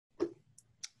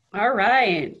All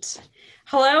right.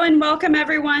 Hello and welcome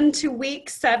everyone to week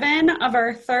 7 of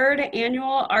our third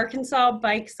annual Arkansas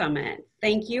Bike Summit.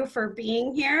 Thank you for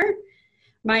being here.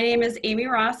 My name is Amy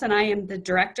Ross and I am the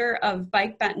Director of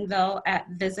Bike Bentonville at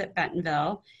Visit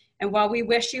Bentonville. And while we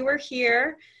wish you were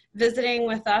here visiting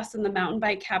with us in the mountain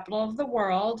bike capital of the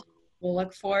world, we'll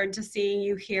look forward to seeing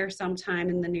you here sometime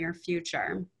in the near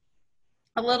future.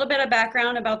 A little bit of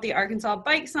background about the Arkansas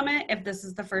Bike Summit, if this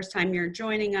is the first time you're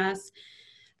joining us.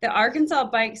 The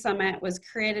Arkansas Bike Summit was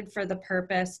created for the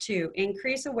purpose to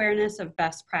increase awareness of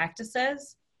best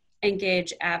practices,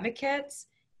 engage advocates,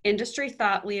 industry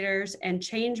thought leaders, and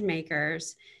change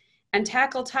makers, and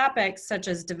tackle topics such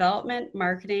as development,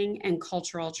 marketing, and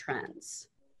cultural trends.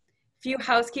 A few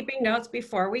housekeeping notes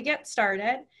before we get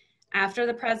started. After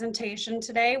the presentation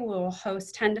today, we'll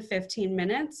host 10 to 15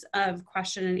 minutes of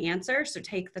question and answer, so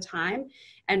take the time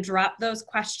and drop those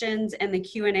questions in the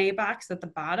Q&A box at the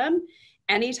bottom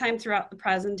anytime throughout the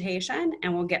presentation,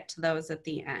 and we'll get to those at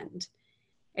the end.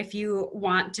 If you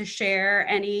want to share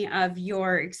any of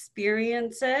your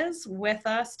experiences with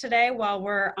us today while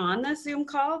we're on the Zoom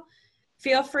call,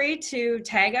 feel free to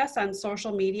tag us on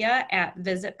social media at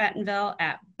Visit Bentonville,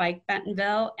 at Bike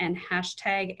Bentonville, and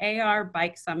hashtag AR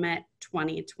Bike Summit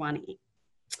 2020.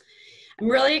 I'm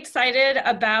really excited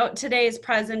about today's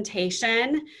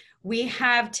presentation. We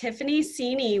have Tiffany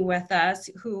Seeney with us,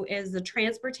 who is the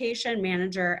transportation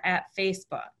manager at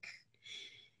Facebook.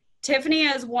 Tiffany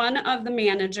is one of the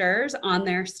managers on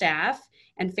their staff,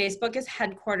 and Facebook is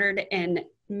headquartered in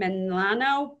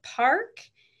Menlo Park,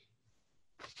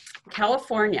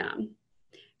 California.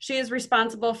 She is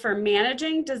responsible for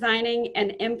managing, designing,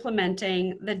 and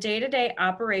implementing the day-to-day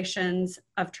operations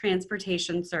of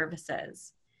transportation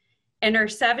services. In her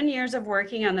 7 years of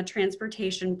working on the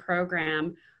transportation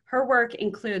program, her work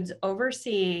includes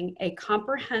overseeing a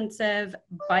comprehensive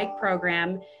bike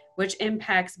program which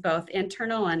impacts both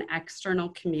internal and external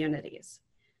communities.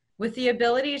 With the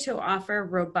ability to offer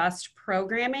robust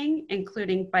programming,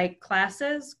 including bike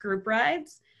classes, group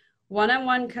rides,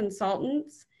 one-on-one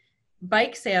consultants,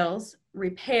 bike sales,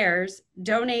 repairs,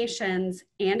 donations,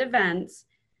 and events,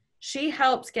 she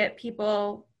helps get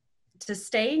people to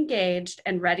stay engaged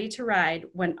and ready to ride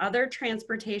when other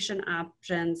transportation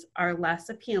options are less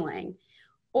appealing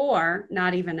or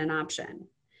not even an option.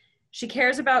 She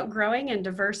cares about growing and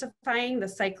diversifying the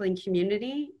cycling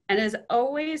community and is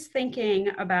always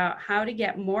thinking about how to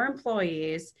get more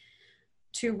employees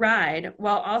to ride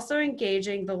while also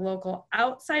engaging the local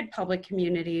outside public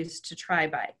communities to try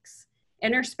bikes.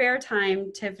 In her spare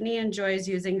time, Tiffany enjoys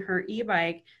using her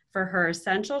e-bike for her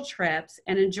essential trips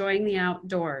and enjoying the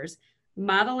outdoors,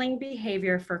 modeling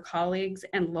behavior for colleagues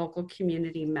and local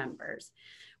community members.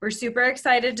 We're super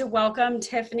excited to welcome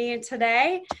Tiffany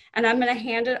today, and I'm going to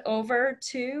hand it over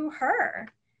to her.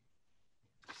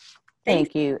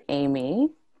 Thank you,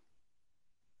 Amy,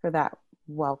 for that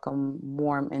welcome,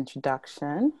 warm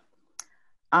introduction.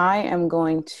 I am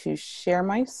going to share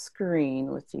my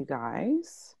screen with you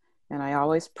guys. And I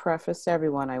always preface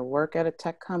everyone, I work at a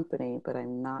tech company, but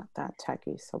I'm not that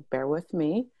techy, so bear with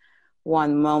me.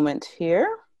 One moment here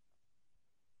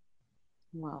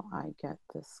while I get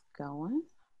this going.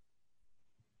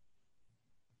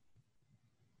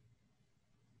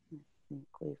 I think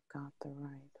we've got the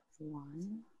right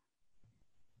one.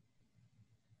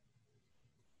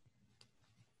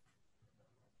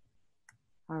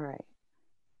 All right.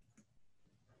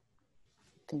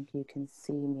 I think you can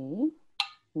see me.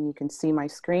 And you can see my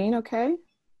screen, okay?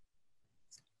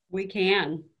 We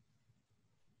can.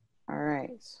 All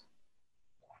right.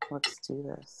 Let's do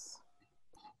this.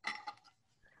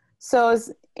 So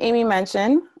as Amy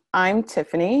mentioned, I'm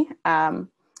Tiffany. I'm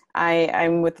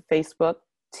with the Facebook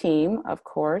team, of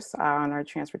course, on our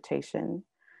transportation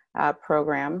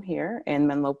program here in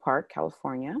Menlo Park,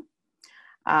 California.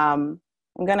 I'm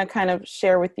going to kind of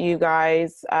share with you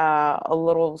guys a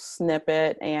little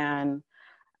snippet and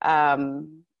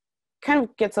kind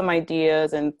of get some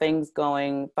ideas and things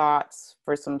going, thoughts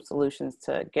for some solutions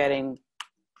to getting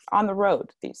on the road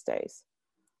these days.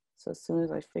 So as soon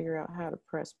as I figure out how to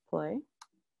press play.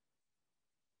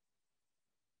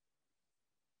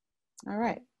 All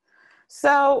right.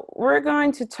 So we're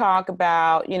going to talk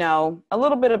about, a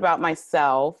little bit about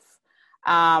myself,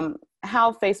 how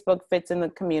Facebook fits in the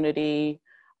community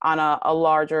on a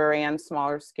larger and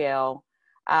smaller scale,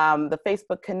 the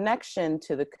Facebook connection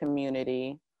to the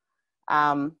community,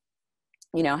 how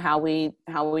we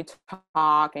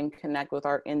talk and connect with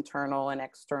our internal and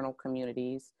external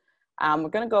communities. We're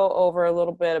going to go over a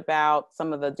little bit about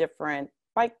some of the different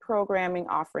bike programming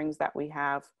offerings that we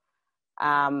have.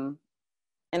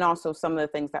 and also some of the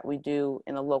things that we do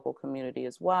in the local community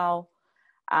as well.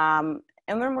 And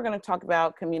then we're going to talk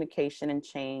about communication and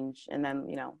change, and then,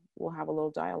 we'll have a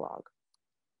little dialogue.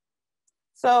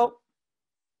 So,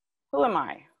 who am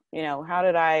I? How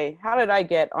did I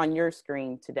get on your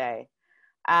screen today?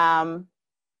 I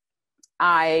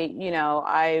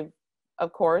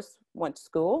of course went to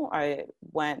school. I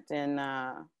went and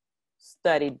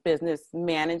studied business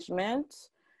management,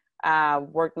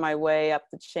 worked my way up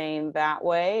the chain that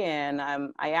way. And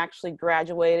I actually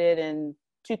graduated in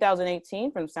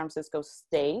 2018 from San Francisco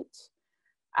State.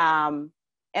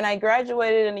 And I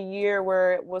graduated in a year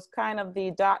where it was kind of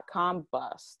the dot-com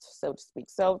bust, so to speak.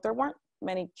 So there weren't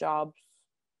many jobs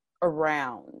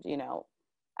around,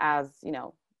 as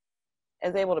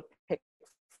able to pick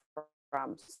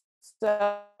from.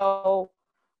 So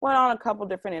went on a couple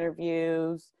different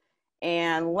interviews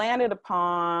and landed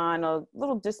upon a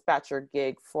little dispatcher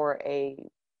gig for a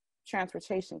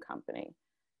transportation company.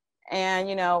 And,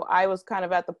 I was kind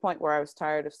of at the point where I was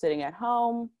tired of sitting at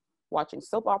home, watching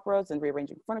soap operas and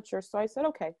rearranging furniture. So I said,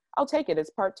 okay, I'll take it. It's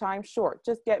part-time, sure.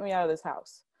 Just get me out of this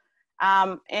house.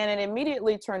 And it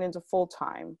immediately turned into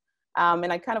full-time.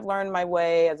 And I kind of learned my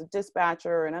way as a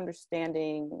dispatcher and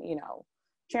understanding,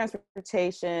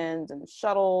 transportations and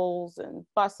shuttles and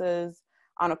buses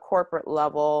on a corporate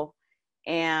level.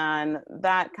 And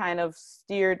that kind of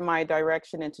steered my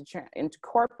direction into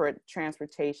corporate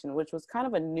transportation, which was kind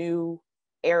of a new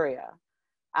area.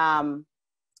 And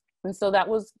so that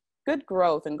was good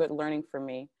growth and good learning for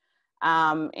me.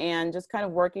 And just kind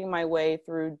of working my way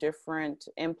through different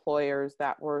employers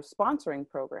that were sponsoring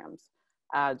programs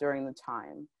during the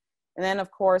time. And then,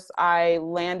 of course, I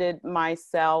landed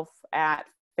myself at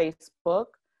Facebook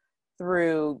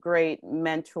through great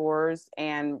mentors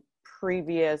and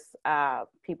previous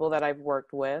people that I've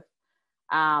worked with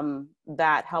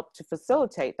that helped to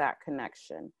facilitate that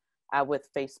connection with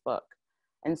Facebook.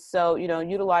 And so,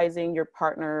 utilizing your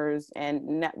partners and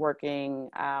networking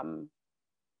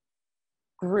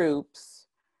groups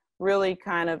really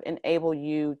kind of enable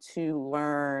you to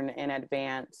learn and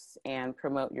advance and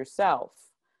promote yourself.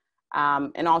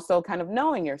 And also kind of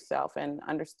knowing yourself and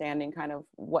understanding kind of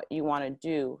what you want to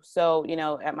do. So,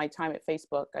 at my time at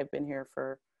Facebook, I've been here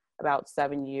for about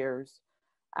 7 years.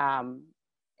 And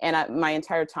my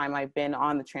entire time I've been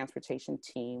on the transportation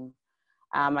team.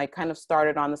 I kind of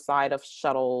started on the side of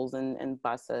shuttles and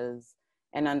buses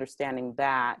and understanding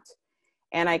that.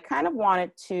 And I kind of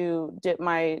wanted to dip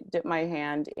my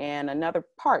hand in another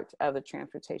part of the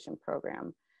transportation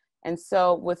program. And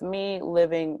so with me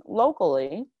living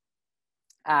locally,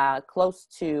 close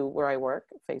to where I work,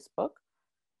 Facebook,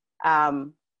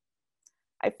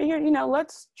 I figured,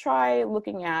 let's try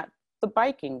looking at the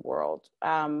biking world.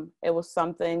 It was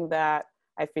something that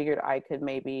I figured I could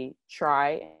maybe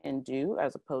try and do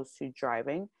as opposed to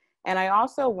driving. And I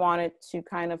also wanted to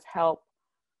kind of help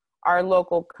our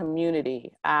local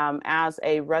community as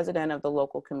a resident of the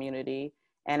local community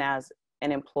and as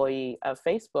an employee of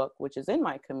Facebook, which is in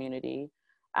my community.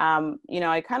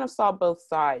 I kind of saw both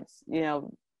sides,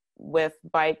 with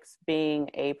bikes being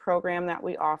a program that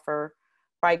we offer,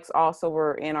 bikes also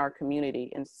were in our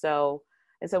community. And so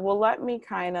I said, well, let me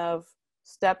kind of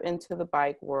step into the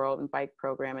bike world and bike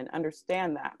program and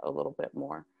understand that a little bit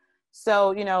more.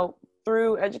 So,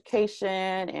 through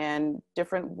education and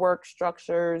different work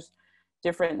structures,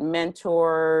 different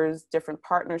mentors, different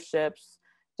partnerships,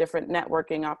 different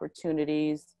networking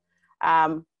opportunities,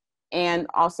 and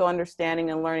also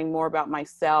understanding and learning more about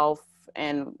myself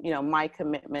and, my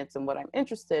commitments and what I'm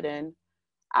interested in,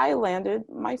 I landed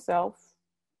myself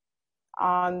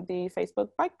on the Facebook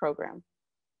bike program.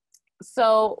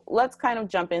 So let's kind of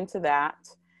jump into that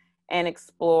and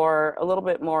explore a little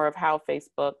bit more of how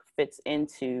Facebook fits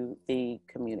into the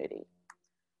community.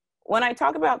 When I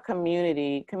talk about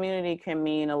community can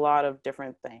mean a lot of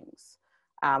different things,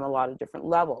 a lot of different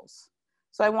levels.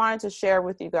 So I wanted to share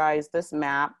with you guys this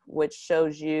map, which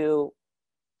shows you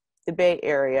the Bay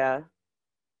Area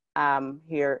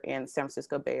here in San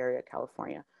Francisco Bay Area,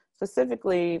 California,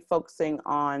 specifically focusing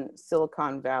on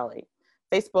Silicon Valley.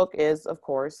 Facebook is, of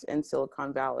course, in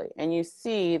Silicon Valley. And you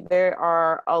see there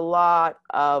are a lot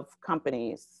of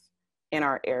companies in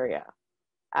our area.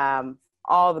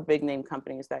 All the big name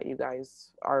companies that you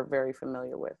guys are very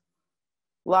familiar with.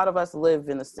 A lot of us live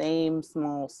in the same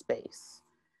small space.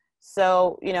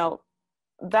 So,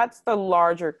 that's the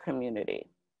larger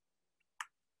community.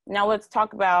 Now let's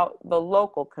talk about the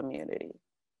local community.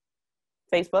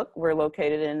 Facebook,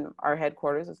 our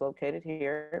headquarters is located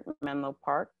here in Menlo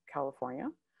Park, California.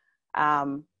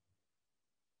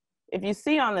 If you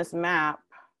see on this map,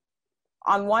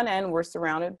 on one end, we're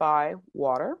surrounded by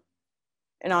water.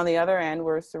 And on the other end,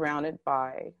 we're surrounded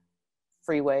by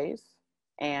freeways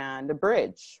and a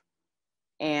bridge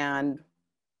and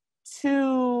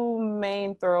two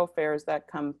main thoroughfares that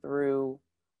come through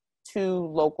two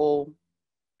local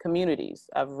communities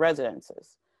of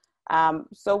residences.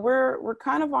 So we're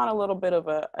kind of on a little bit of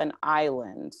an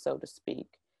island, so to speak,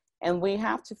 and we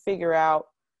have to figure out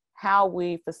how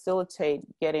we facilitate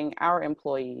getting our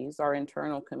employees, our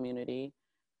internal community,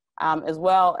 as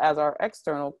well as our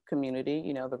external community,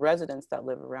 you know, the residents that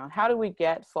live around. How do we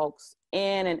get folks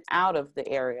in and out of the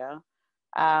area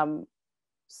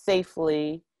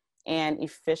safely and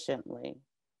efficiently?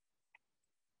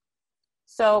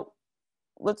 So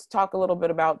let's talk a little bit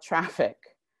about traffic.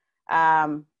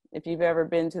 If you've ever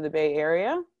been to the Bay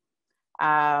Area,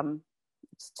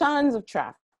 it's tons of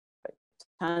traffic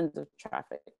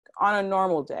on a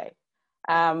normal day.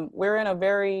 We're in a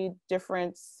very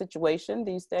different situation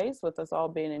these days with us all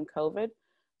being in COVID.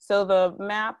 So the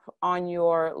map on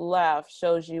your left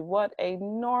shows you what a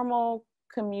normal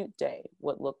commute day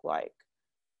would look like.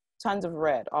 Tons of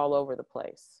red all over the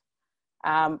place.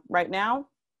 Right now,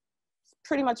 it's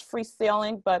pretty much free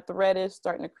sailing, but the red is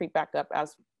starting to creep back up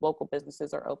as local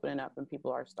businesses are opening up and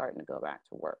people are starting to go back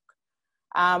to work.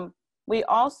 We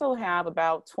also have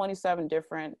about 27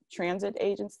 different transit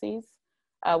agencies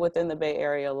within the Bay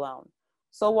Area alone.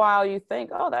 So while you think,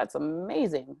 oh, that's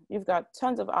amazing, you've got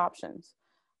tons of options,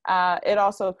 it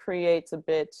also creates a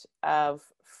bit of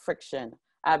friction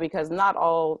because not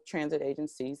all transit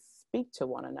agencies speak to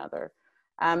one another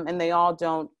and they all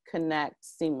don't connect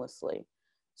seamlessly.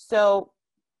 So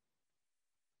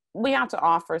we have to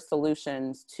offer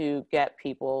solutions to get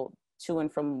people to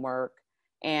and from work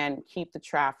and keep the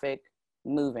traffic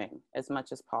moving as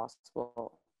much as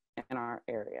possible in our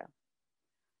area.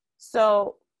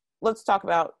 So let's talk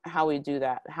about how we do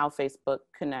that, how Facebook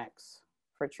connects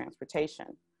for transportation.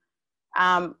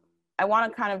 I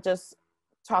want to kind of just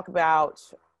talk about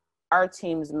our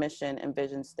team's mission and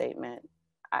vision statement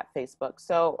at Facebook.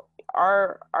 So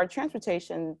our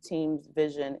transportation team's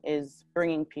vision is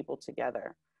bringing people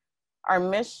together. Our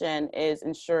mission is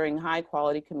ensuring high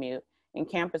quality commute and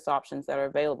campus options that are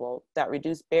available that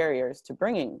reduce barriers to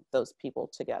bringing those people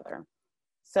together.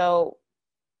 So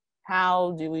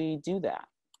how do we do that?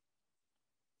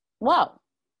 Well,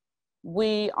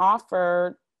 we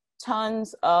offer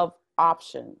tons of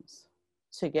options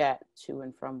to get to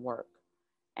and from work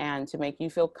and to make you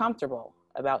feel comfortable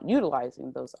about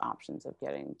utilizing those options of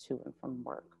getting to and from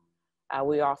work.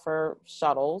 We offer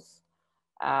shuttles,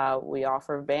 we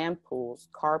offer van pools,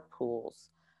 car pools,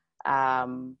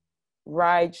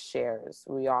 ride shares,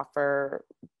 we offer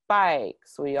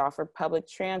bikes, we offer public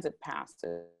transit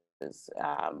passes,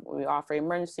 we offer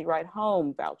emergency ride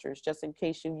home vouchers just in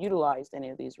case you've utilized any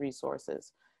of these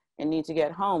resources and need to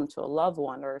get home to a loved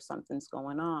one or something's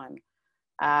going on.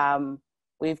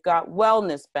 We've got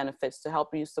wellness benefits to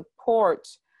help you support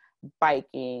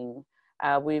biking.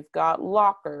 We've got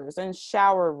lockers and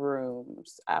shower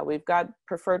rooms. We've got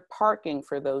preferred parking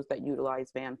for those that utilize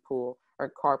van pool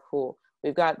or carpool.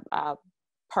 We've got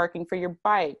parking for your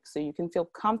bike so you can feel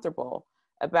comfortable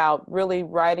about really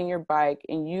riding your bike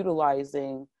and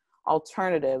utilizing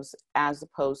alternatives as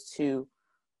opposed to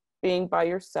being by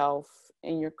yourself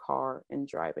in your car and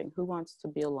driving. Who wants to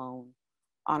be alone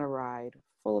on a ride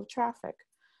full of traffic?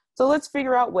 So let's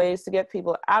figure out ways to get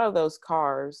people out of those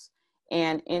cars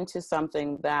and into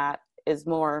something that is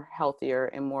more healthier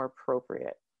and more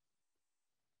appropriate.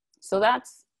 So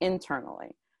that's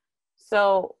internally.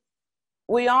 So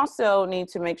we also need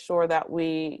to make sure that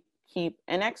we keep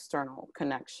an external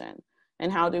connection.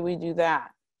 And how do we do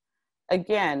that?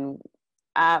 Again,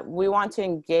 we want to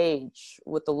engage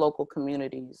with the local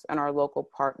communities and our local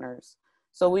partners.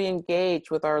 So we engage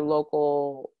with our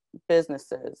local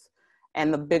businesses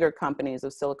and the bigger companies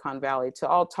of Silicon Valley to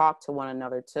all talk to one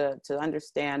another, to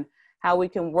understand how we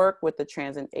can work with the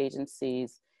transit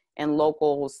agencies and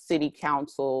local city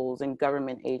councils and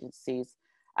government agencies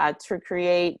to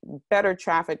create better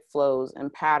traffic flows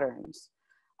and patterns.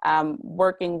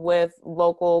 Working with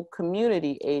local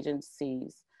community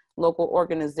agencies, local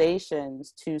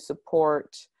organizations to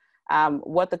support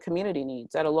what the community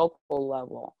needs at a local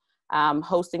level,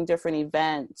 hosting different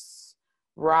events,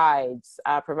 rides,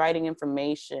 providing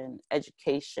information,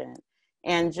 education,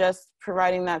 and just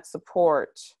providing that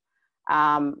support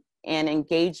and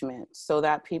engagement so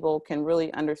that people can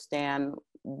really understand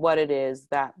what it is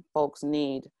that folks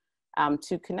need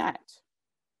to connect.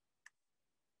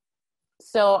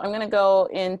 So I'm going to go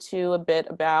into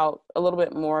a little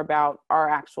bit more about our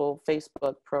actual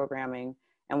Facebook programming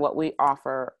and what we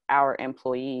offer our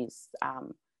employees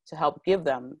to help give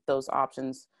them those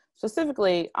options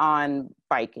specifically on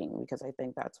biking, because I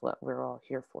think that's what we're all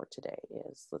here for today,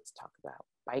 is let's talk about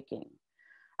biking.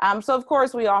 So of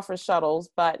course we offer shuttles,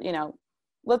 but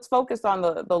let's focus on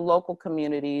the local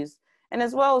communities, and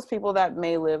as well as people that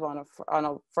may live on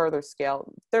a further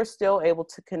scale. They're still able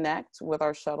to connect with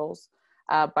our shuttles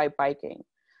by biking.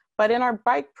 But in our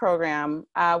bike program,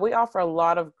 we offer a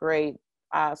lot of great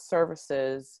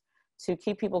services to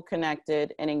keep people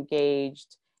connected and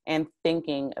engaged and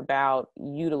thinking about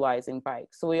utilizing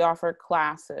bikes. So we offer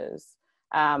classes,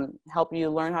 help you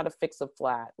learn how to fix a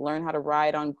flat, learn how to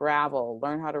ride on gravel,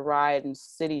 learn how to ride in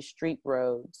city street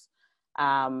roads.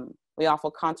 We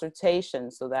offer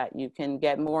consultations so that you can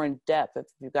get more in depth if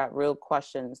you've got real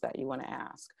questions that you want to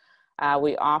ask.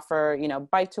 We offer,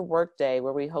 Bike to Work Day,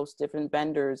 where we host different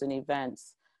vendors and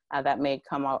events that may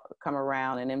come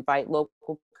around and invite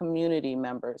local community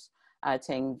members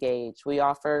to engage. We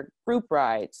offer group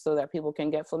rides so that people can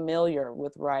get familiar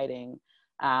with riding,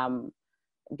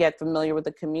 get familiar with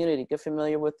the community, get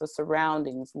familiar with the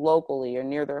surroundings locally or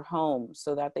near their home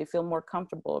so that they feel more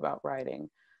comfortable about riding.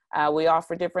 We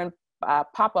offer different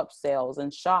pop-up sales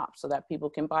and shops so that people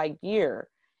can buy gear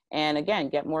and, again,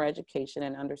 get more education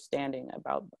and understanding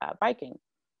about biking.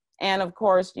 And of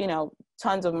course,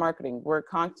 tons of marketing. We're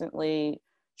constantly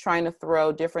trying to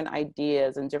throw different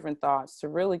ideas and different thoughts to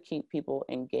really keep people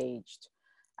engaged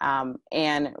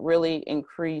and really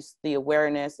increase the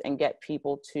awareness and get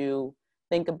people to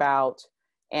think about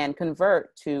and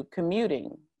convert to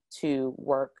commuting to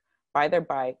work by their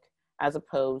bike, as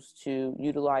opposed to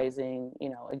utilizing,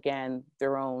 again,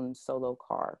 their own solo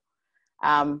car.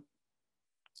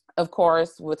 Of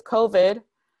course, with COVID,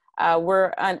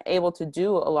 we're unable to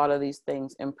do a lot of these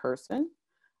things in person.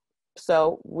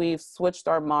 So we've switched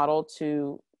our model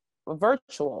to a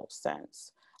virtual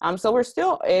sense. So we're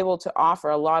still able to offer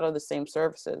a lot of the same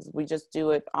services. We just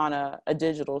do it on a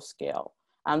digital scale.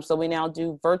 So we now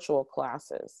do virtual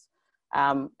classes.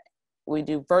 We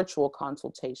do virtual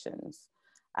consultations,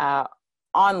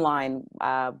 online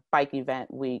bike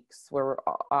event weeks where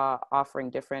we're offering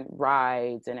different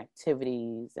rides and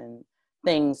activities and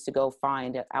things to go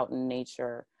find out in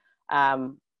nature.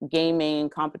 Gaming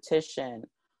competition.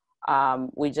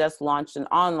 We just launched an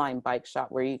online bike shop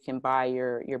where you can buy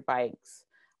your bikes,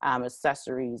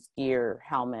 accessories, gear,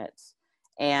 helmets.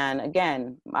 And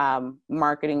again,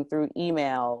 marketing through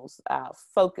emails,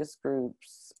 focus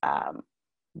groups,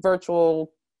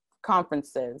 virtual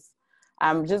conferences.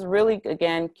 Just really,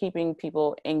 again, keeping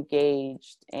people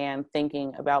engaged and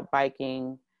thinking about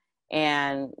biking.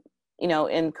 And, in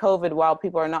COVID, while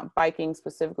people are not biking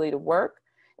specifically to work,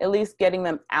 at least getting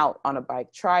them out on a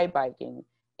bike, try biking.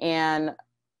 And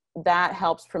that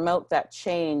helps promote that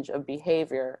change of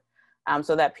behavior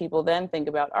so that people then think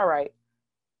about, all right,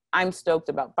 I'm stoked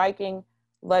about biking.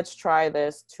 Let's try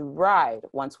this to ride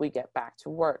once we get back to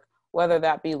work, whether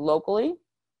that be locally,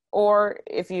 or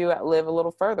if you live a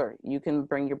little further, you can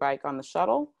bring your bike on the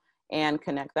shuttle and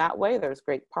connect that way. There's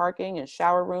great parking and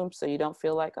shower rooms, so you don't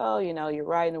feel like, you're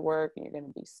riding to work and you're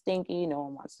going to be stinky. No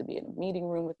one wants to be in a meeting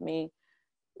room with me.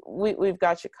 We've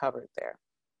got you covered there.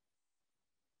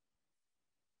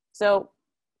 So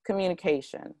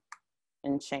communication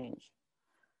and change.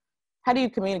 How do you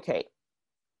communicate?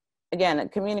 Again,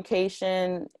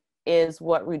 communication is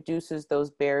what reduces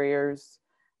those barriers.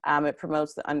 It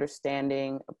promotes the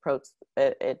understanding,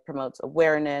 it promotes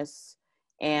awareness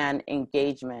and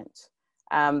engagement.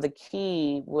 The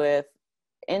key with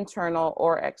internal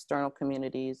or external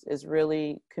communities is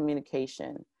really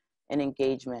communication and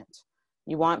engagement.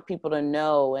 You want people to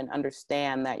know and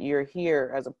understand that you're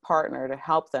here as a partner to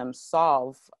help them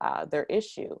solve their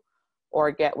issue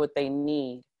or get what they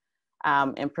need,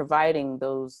 and providing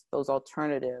those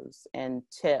alternatives and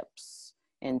tips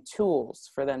and tools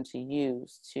for them to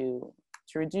use to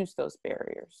reduce those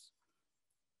barriers.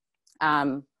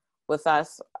 With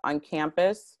us on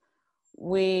campus,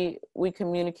 we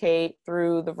communicate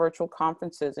through the virtual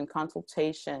conferences and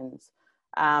consultations,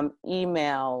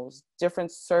 emails,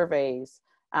 different surveys,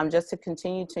 just to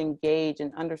continue to engage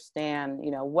and understand,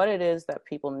 what it is that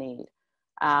people need.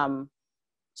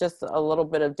 Just a little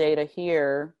bit of data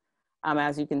here,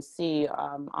 as you can see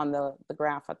on the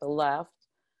graph at the left.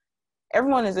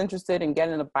 Everyone is interested in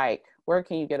getting a bike. Where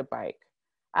can you get a bike?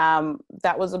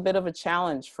 That was a bit of a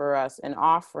challenge for us in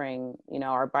offering,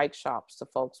 our bike shops to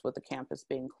folks with the campus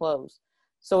being closed.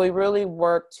 So we really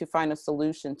worked to find a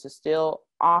solution to still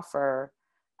offer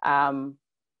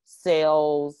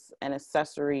sales and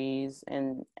accessories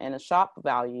and a shop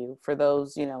value for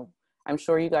those, I'm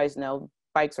sure you guys know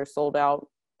bikes are sold out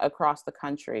across the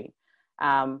country.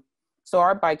 So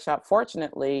our bike shop,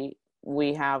 fortunately,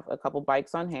 we have a couple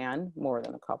bikes on hand, more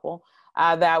than a couple,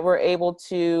 that we're able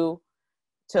to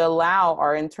allow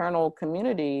our internal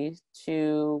community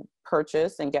to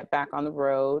purchase and get back on the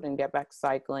road and get back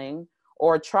cycling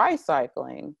or try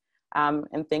cycling,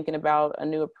 and thinking about a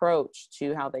new approach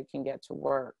to how they can get to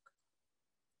work.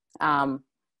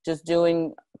 Just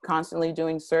constantly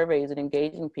doing surveys and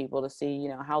engaging people to see, you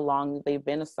know, how long they've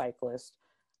been a cyclist.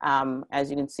 As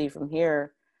you can see from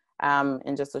here,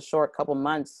 in just a short couple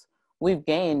months, we've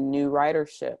gained new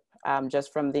ridership,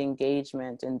 just from the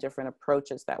engagement and different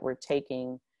approaches that we're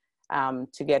taking,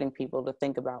 to getting people to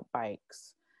think about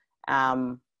bikes.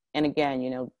 And again, you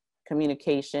know,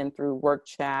 communication through work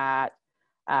chat,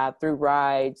 through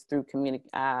rides, through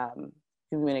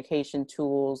communication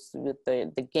tools, with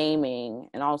the gaming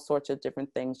and all sorts of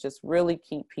different things, just really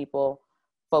keep people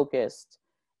focused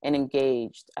and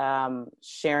engaged.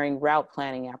 Sharing route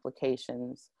planning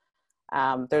applications.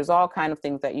 There's all kinds of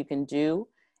things that you can do.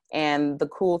 And the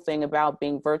cool thing about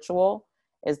being virtual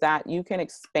is that you can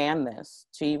expand this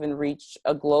to even reach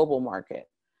a global market.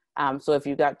 So if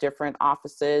you've got different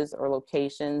offices or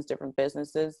locations, different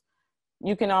businesses,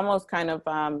 you can almost kind of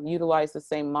utilize the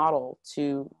same model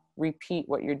to repeat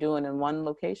what you're doing in one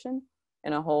location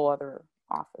in a whole other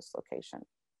office location.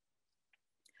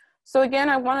 So again,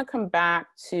 I want to come back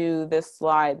to this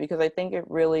slide because I think it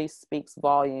really speaks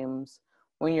volumes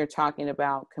when you're talking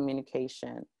about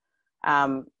communication.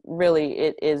 Really,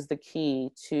 it is the key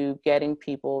to getting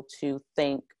people to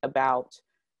think about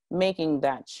making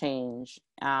that change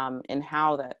in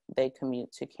how that they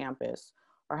commute to campus,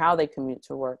 or how they commute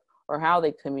to work, or how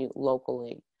they commute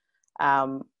locally.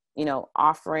 You know,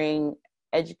 offering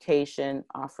education,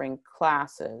 offering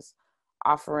classes,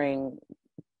 offering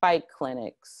bike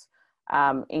clinics,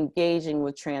 engaging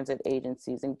with transit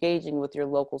agencies, engaging with your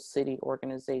local city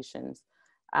organizations,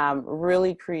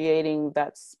 really creating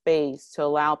that space to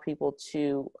allow people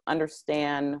to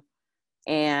understand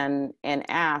and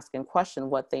ask and question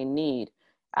what they need.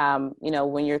 You know,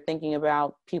 when you're thinking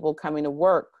about people coming to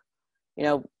work, you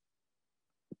know,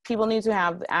 people need to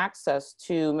have access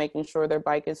to making sure their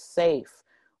bike is safe.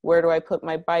 Where do I put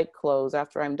my bike clothes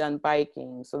after I'm done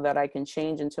biking so that I can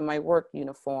change into my work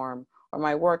uniform or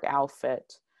my work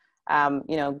outfit? You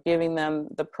know, giving them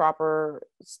the proper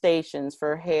stations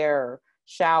for hair,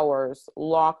 showers,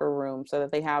 locker rooms so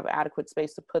that they have adequate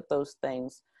space to put those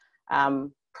things.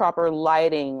 Proper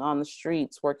lighting on the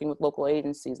streets, working with local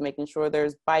agencies, making sure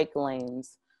there's bike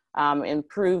lanes,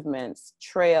 improvements,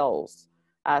 trails,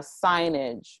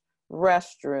 signage,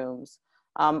 restrooms.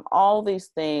 All these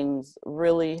things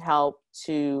really help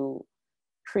to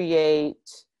create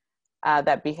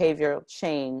that behavioral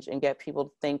change and get people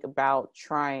to think about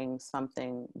trying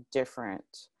something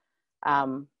different.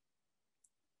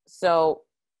 So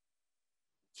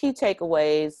key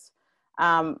takeaways,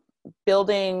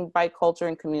 building bike culture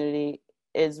and community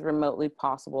is remotely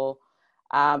possible.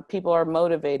 People are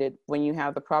motivated when you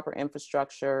have the proper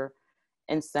infrastructure,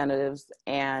 incentives,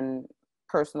 and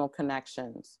personal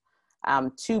connections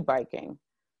to biking.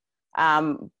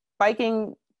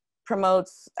 Biking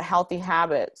promotes healthy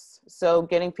habits. So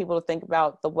getting people to think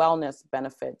about the wellness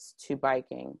benefits to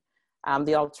biking,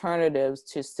 the alternatives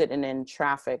to sitting in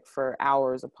traffic for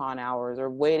hours upon hours, or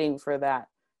waiting for that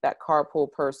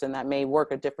carpool person that may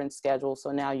work a different schedule.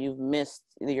 So now you've missed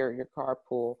your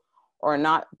carpool, or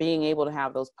not being able to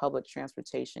have those public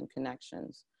transportation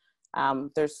connections.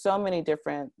 There's so many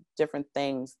different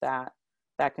things that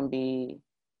can be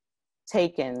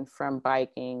taken from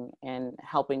biking and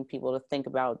helping people to think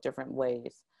about different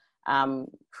ways.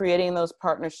 Creating those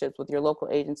partnerships with your local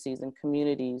agencies and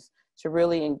communities to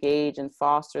really engage and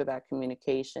foster that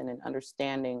communication and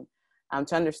understanding,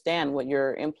 to understand what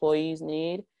your employees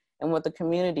need and what the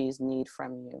communities need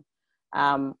from you.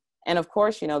 And of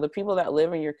course, you know, the people that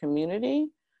live in your community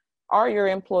are your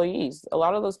employees. A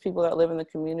lot of those people that live in the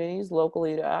communities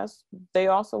locally to us, they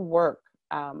also work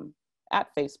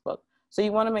at Facebook. So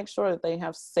you want to make sure that they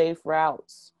have safe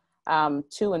routes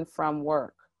to and from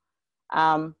work.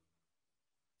 And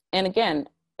again,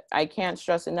 I can't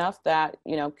stress enough that,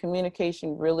 you know,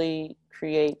 communication really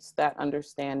creates that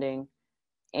understanding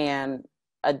and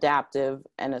adaptive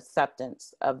and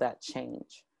acceptance of that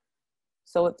change.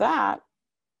 So with that,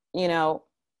 you know,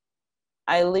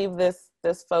 I leave this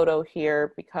photo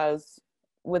here because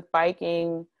with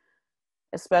biking,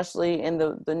 especially in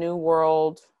the new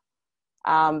world,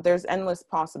 there's endless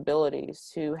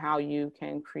possibilities to how you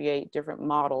can create different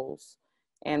models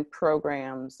and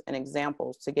programs and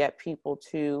examples to get people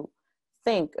to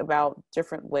think about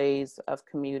different ways of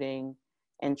commuting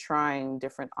and trying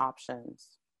different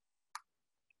options.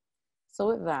 So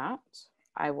with that,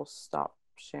 I will stop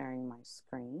sharing my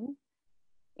screen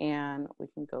and we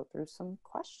can go through some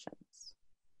questions.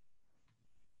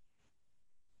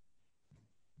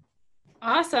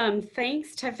 Awesome.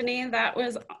 Thanks, Tiffany. That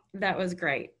was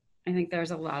great. I think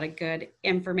there's a lot of good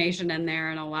information in there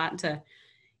and a lot to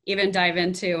even dive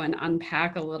into and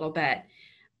unpack a little bit.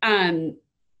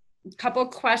 Couple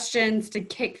questions to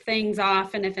kick things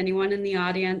off. And if anyone in the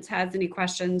audience has any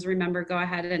questions, remember, go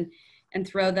ahead and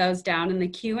throw those down in the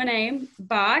Q&A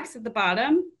box at the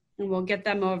bottom, and we'll get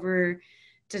them over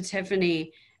to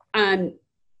Tiffany.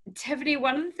 Tiffany,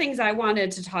 one of the things I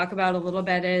wanted to talk about a little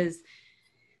bit is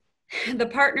the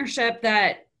partnership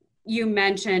that you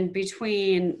mentioned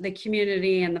between the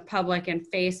community and the public and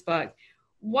Facebook.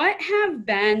 What have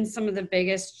been some of the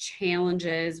biggest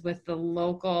challenges with the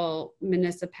local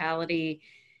municipality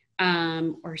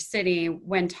or city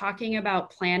when talking about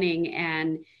planning?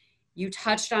 And you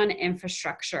touched on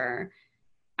infrastructure,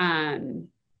 you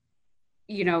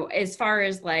know, as far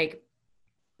as like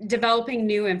developing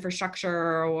new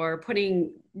infrastructure or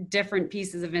putting different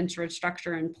pieces of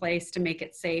infrastructure in place to make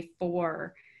it safe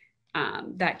for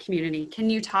that community.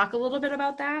 Can you talk a little bit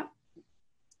about that?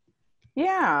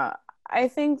 Yeah, I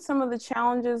think some of the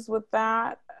challenges with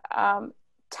that,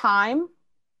 time,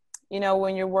 you know,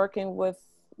 when you're working with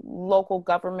local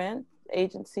government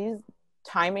agencies,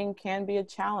 timing can be a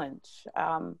challenge.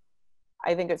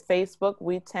 I think at Facebook,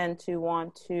 we tend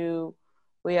to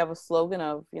we have a slogan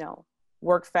of, you know,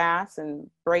 work fast and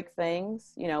break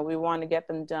things. You know, we want to get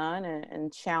them done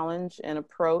and challenge and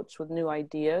approach with new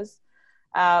ideas.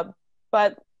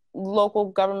 But local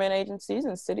government agencies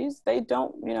and cities, they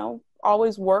don't, you know,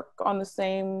 always work on the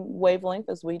same wavelength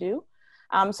as we do.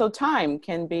 So time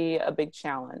can be a big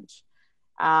challenge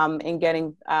in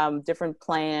getting different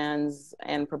plans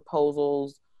and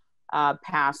proposals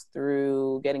passed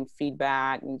through, getting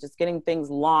feedback, and just getting things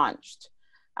launched.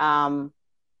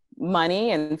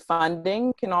 Money and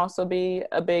funding can also be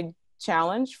a big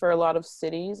challenge for a lot of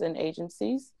cities and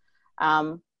agencies.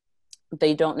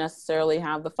 They don't necessarily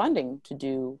have the funding to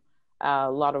do a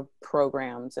lot of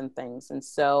programs and things. And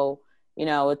so, you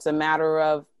know, it's a matter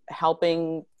of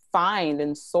helping find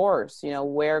and source, you know,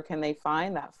 where can they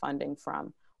find that funding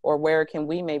from? Or where can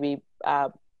we maybe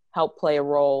help play a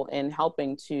role in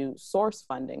helping to source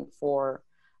funding for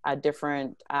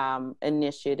different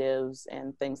initiatives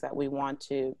and things that we want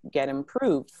to get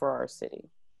improved for our city.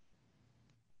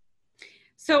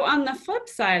 So on the flip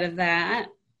side of that,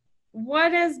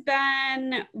 what has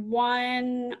been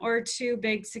one or two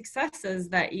big successes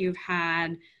that you've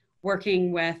had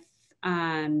working with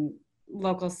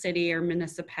local city or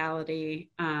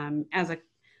municipality as a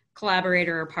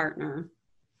collaborator or partner?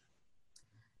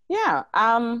 Yeah,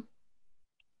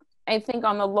 I think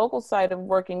on the local side of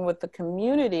working with the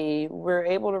community, we're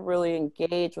able to really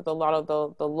engage with a lot of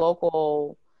the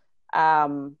local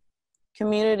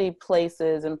community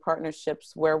places and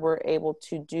partnerships where we're able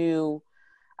to do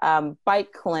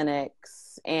bike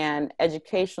clinics and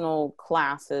educational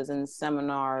classes and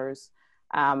seminars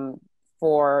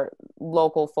for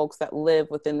local folks that live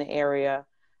within the area.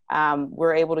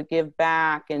 We're able to give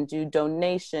back and do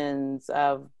donations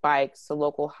of bikes to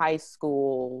local high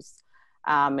schools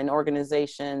and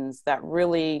organizations that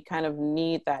really kind of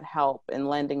need that help and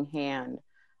lending hand.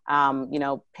 You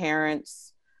know,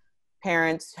 parents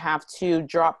have to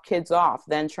drop kids off,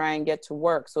 then try and get to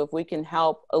work. So if we can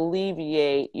help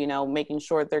alleviate, you know, making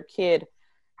sure their kid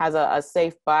has a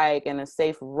safe bike and a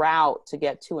safe route to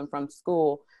get to and from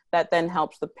school, that then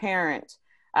helps the parent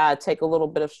take a little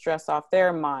bit of stress off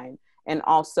their mind, and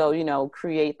also, you know,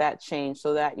 create that change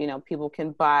so that, you know, people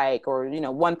can bike, or, you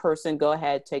know, one person go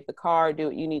ahead, take the car, do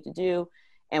what you need to do,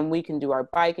 and we can do our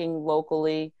biking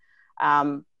locally.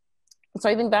 So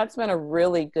I think that's been a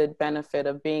really good benefit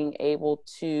of being able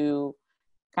to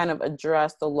kind of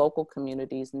address the local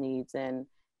community's needs and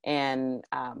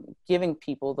giving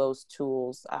people those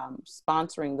tools,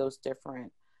 sponsoring those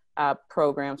different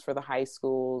programs for the high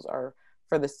schools or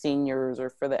for the seniors or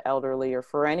for the elderly or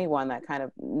for anyone that kind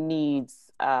of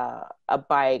needs a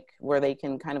bike, where they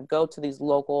can kind of go to these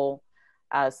local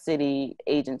city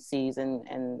agencies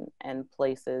and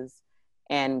places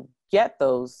and get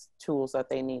those tools that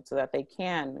they need so that they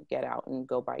can get out and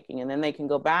go biking. And then they can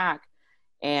go back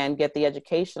and get the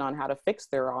education on how to fix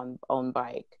their own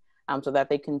bike so that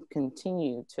they can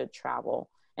continue to travel.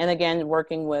 And again,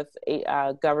 working with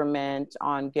government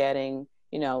on getting,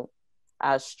 you know,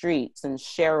 streets and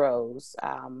sharrows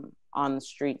on the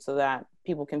street so that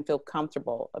people can feel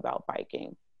comfortable about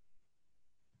biking.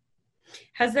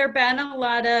 Has there been a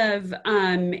lot of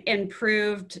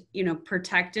improved, you know,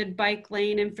 protected bike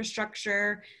lane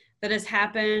infrastructure that has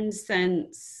happened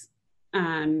since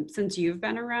since you've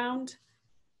been around?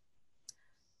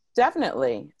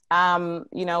 Definitely.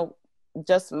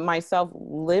 Just myself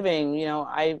living,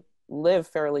 I live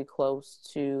fairly close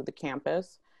to the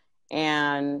campus.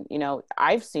 And,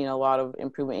 I've seen a lot of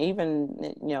improvement,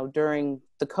 even, during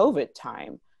the COVID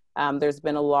time. There's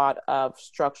been a lot of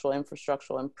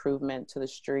infrastructural improvement to the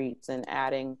streets and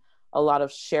adding a lot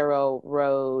of share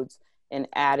roads and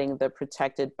adding the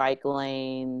protected bike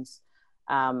lanes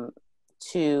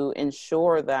to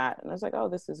ensure that. And I was like, oh,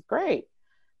 this is great.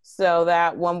 So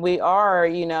that when we are,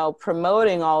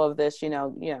 promoting all of this,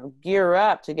 gear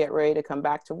up to get ready to come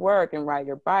back to work and ride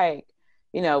your bike,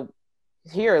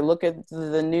 here, look at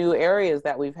the new areas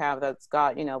that we've have that's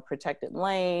got, protected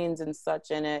lanes and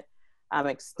such in it,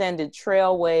 extended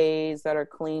trailways that are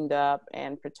cleaned up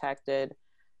and protected,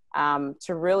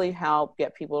 to really help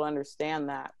get people to understand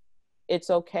that it's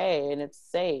okay and it's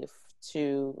safe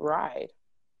to ride.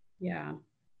 Yeah,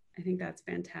 I think that's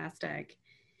fantastic.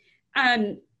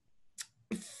 Um,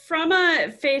 from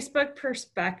a Facebook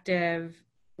perspective,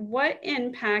 what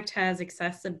impact has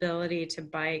accessibility to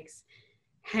bikes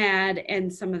had in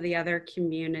some of the other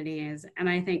communities? And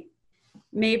I think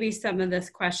maybe some of this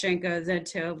question goes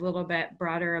into a little bit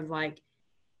broader of like,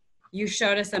 you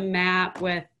showed us a map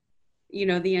with,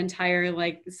 the entire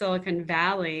like Silicon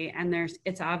Valley, and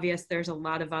it's obvious there's a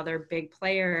lot of other big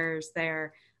players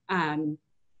there.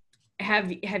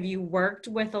 Have you worked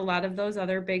with a lot of those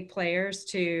other big players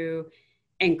to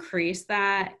increase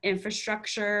that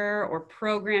infrastructure or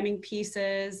programming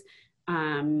pieces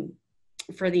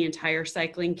for the entire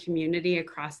cycling community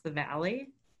across the valley?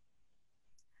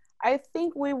 I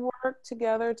think we work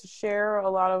together to share a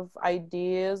lot of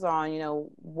ideas on,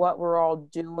 what we're all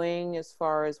doing as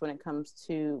far as when it comes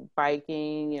to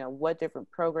biking, what different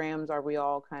programs are we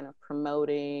all kind of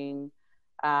promoting.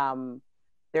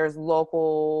 There's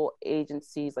local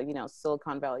agencies like,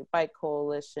 Silicon Valley Bike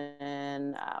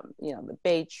Coalition, the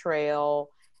Bay Trail.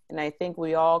 And I think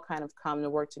we all kind of come to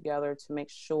work together to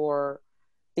make sure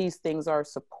these things are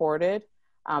supported,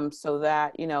 so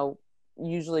that,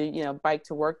 usually, bike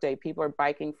to work day, people are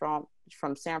biking from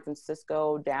San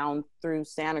Francisco down through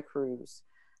Santa Cruz,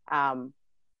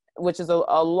 which is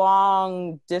a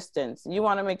long distance. You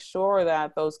want to make sure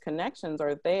that those connections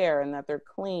are there and that they're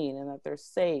clean and that they're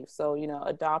safe. So,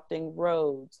 adopting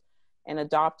roads and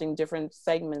adopting different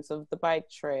segments of the bike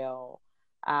trail,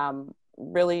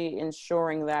 really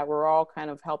ensuring that we're all kind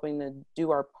of helping to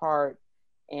do our part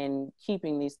in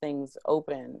keeping these things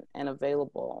open and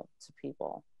available to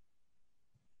people.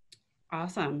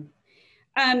 Awesome.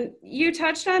 You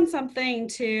touched on something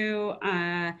too,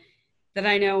 that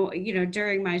I know,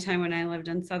 during my time when I lived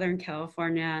in Southern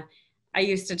California, I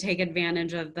used to take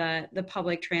advantage of the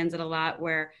public transit a lot,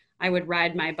 where I would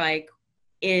ride my bike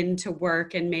into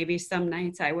work, and maybe some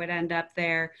nights I would end up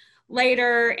there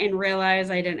later and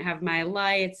realize I didn't have my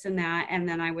lights and that, and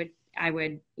then I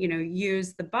would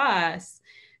use the bus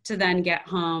to then get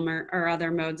home, or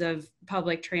other modes of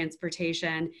public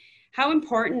transportation. How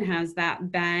important has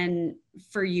that been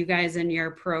for you guys in your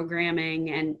programming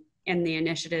and the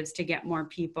initiatives to get more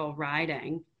people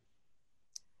riding?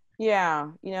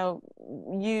 Yeah,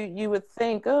 you would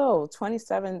think, oh,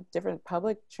 27 different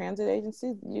public transit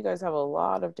agencies, you guys have a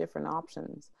lot of different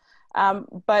options.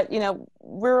 But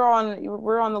we're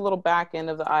on the little back end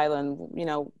of the island.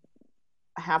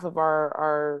 Half of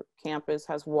our campus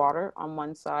has water on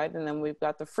one side, and then we've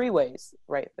got the freeways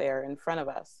right there in front of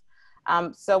us.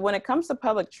 So when it comes to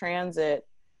public transit,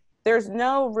 there's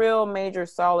no real major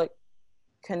solid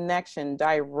connection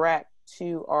direct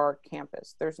to our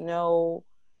campus. There's no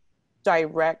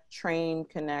direct train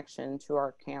connection to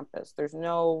our campus. There's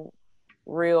no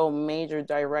real major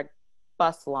direct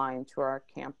bus line to our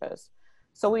campus.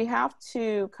 So we have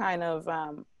to kind of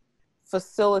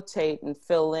facilitate and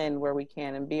fill in where we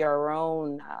can and be our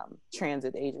own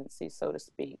transit agency, so to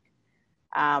speak.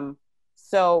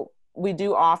 So we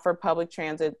do offer public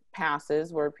transit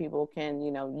passes where people can,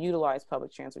 utilize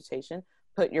public transportation,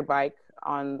 put your bike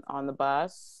on the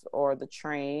bus or the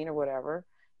train or whatever,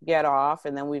 get off,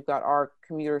 and then we've got our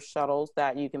commuter shuttles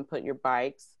that you can put your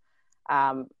bikes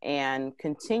and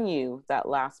continue that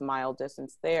last mile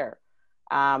distance there.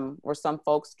 Where some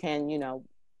folks can,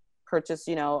 purchase,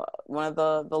 one of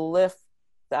the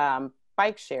Lyft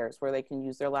bike shares where they can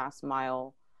use their last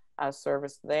mile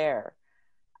service there.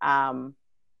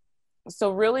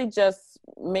 So really just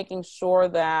making sure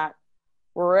that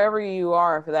wherever you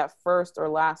are for that first or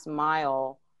last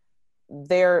mile,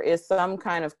 there is some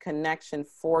kind of connection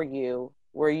for you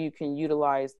where you can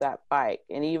utilize that bike.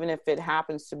 And even if it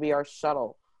happens to be our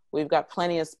shuttle, we've got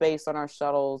plenty of space on our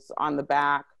shuttles on the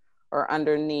back or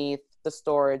underneath the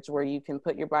storage where you can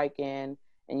put your bike in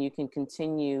and you can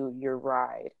continue your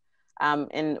ride.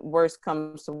 And worst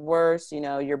comes to worst,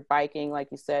 you're biking, like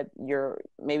you said,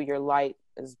 maybe your light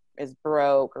is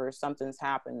broke or something's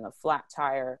happened, a flat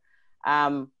tire.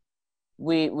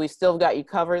 We still got you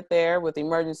covered there with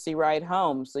emergency ride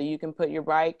home, so you can put your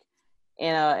bike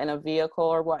in a vehicle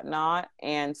or whatnot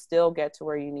and still get to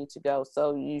where you need to go.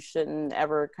 So you shouldn't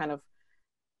ever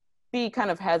be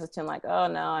hesitant, like, oh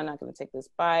no, I'm not going to take this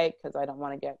bike because I don't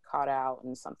want to get caught out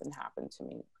and something happened to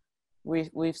me.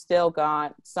 We've still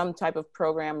got some type of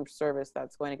program or service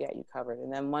that's going to get you covered.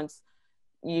 And then once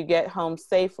you get home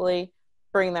safely,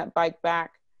 bring that bike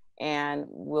back and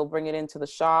we'll bring it into the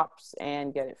shops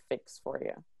and get it fixed for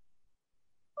you.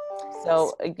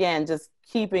 So again, just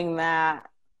keeping that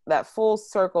full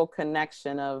circle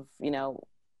connection of, in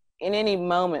any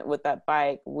moment with that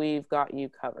bike, we've got you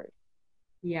covered.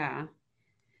 Yeah.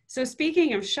 So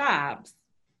speaking of shops,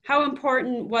 how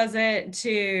important was it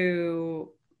to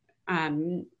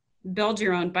build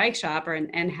your own bike shop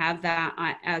and have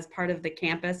that as part of the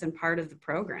campus and part of the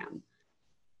program?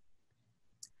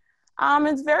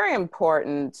 It's very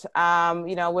important.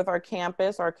 With our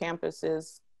campus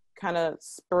is kind of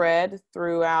spread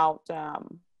throughout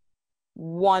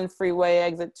one freeway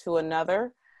exit to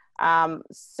another.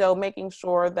 So making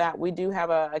sure that we do have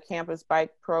a campus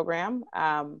bike program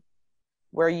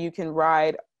where you can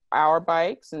ride our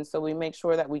bikes. And so we make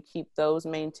sure that we keep those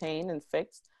maintained and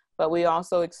fixed, but we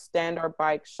also extend our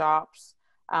bike shops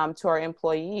to our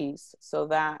employees so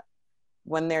that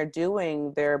when they're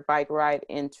doing their bike ride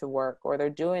into work, or they're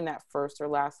doing that first or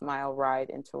last mile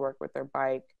ride into work with their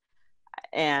bike,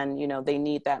 and they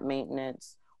need that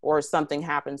maintenance or something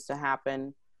happens to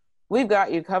happen, we've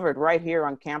got you covered right here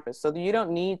on campus. So you don't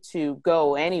need to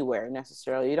go anywhere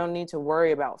necessarily. You don't need to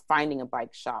worry about finding a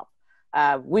bike shop.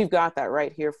 We've got that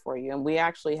right here for you. And we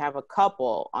actually have a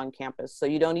couple on campus. So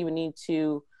you don't even need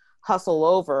to hustle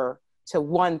over to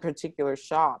one particular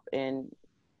shop and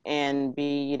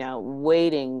be,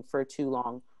 waiting for too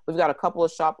long. We've got a couple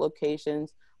of shop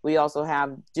locations. We also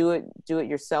have do it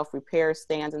yourself repair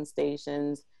stands and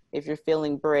stations if you're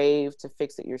feeling brave to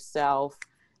fix it yourself.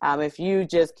 If you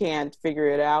just can't figure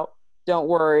it out, don't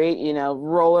worry,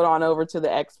 roll it on over to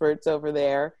the experts over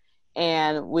there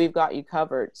and we've got you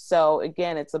covered. So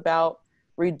again, it's about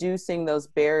reducing those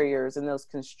barriers and those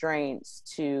constraints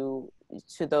to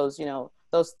those,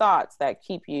 those thoughts that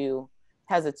keep you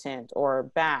hesitant or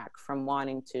back from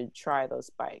wanting to try those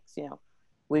bikes.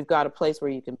 We've got a place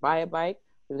where you can buy a bike.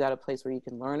 We've got a place where you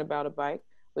can learn about a bike.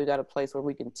 We've got a place where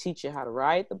we can teach you how to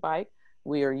ride the bike,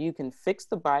 where you can fix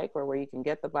the bike, or where you can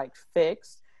get the bike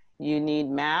fixed. You need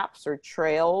maps or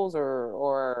trails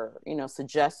or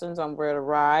suggestions on where to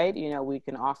ride, we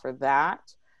can offer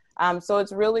that. So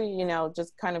it's really,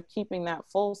 just kind of keeping that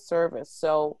full service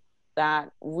so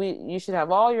that you should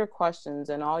have all your questions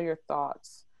and all your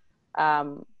thoughts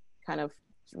kind of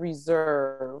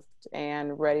reserved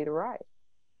and ready to ride.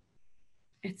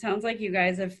 It sounds like you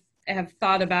guys have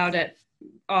thought about it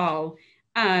all.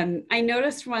 I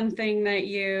noticed one thing that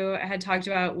you had talked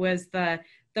about was the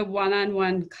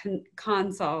one-on-one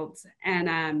consults,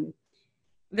 and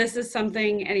this is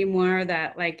something anymore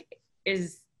that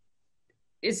is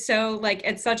so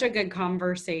it's such a good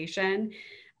conversation.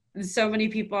 So many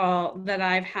people that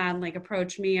I've had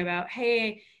approach me about,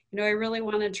 hey, I really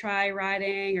want to try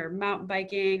riding or mountain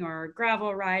biking or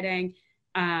gravel riding.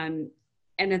 And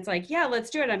it's yeah, let's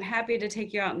do it. I'm happy to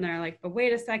take you out. And they're but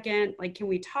wait a second, can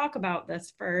we talk about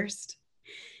this first?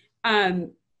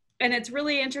 And it's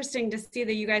really interesting to see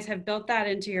that you guys have built that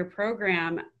into your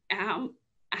program.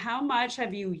 How much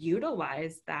have you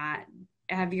utilized that?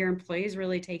 Have your employees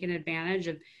really taken advantage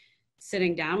of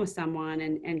sitting down with someone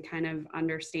and kind of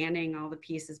understanding all the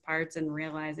pieces, parts, and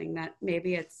realizing that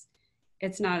maybe it's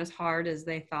not as hard as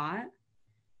they thought?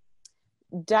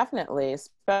 Definitely,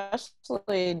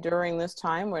 especially during this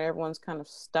time where everyone's kind of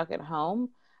stuck at home.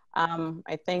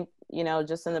 I think,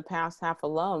 just in the past half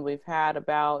alone, we've had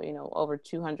about, over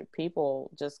 200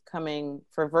 people just coming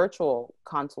for virtual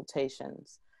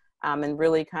consultations, and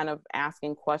really kind of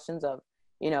asking questions of,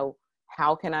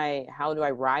 how do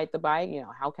I ride the bike?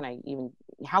 How can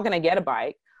I get a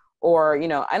bike? Or,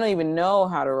 I don't even know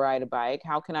how to ride a bike.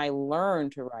 How can I learn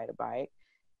to ride a bike?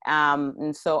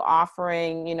 And so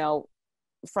offering,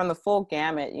 from the full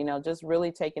gamut, just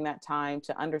really taking that time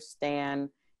to understand,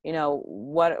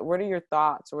 what are your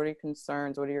thoughts? What are your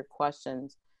concerns? What are your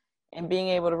questions? And being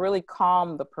able to really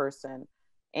calm the person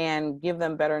and give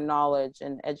them better knowledge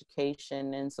and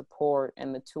education and support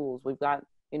and the tools. We've got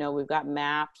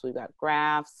maps, we've got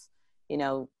graphs,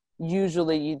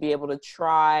 usually you'd be able to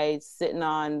try sitting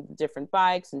on different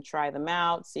bikes and try them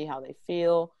out, see how they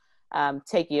feel,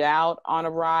 take you out on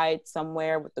a ride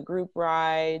somewhere with the group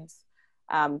rides.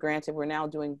 Granted, we're now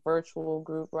doing virtual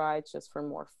group rides just for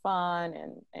more fun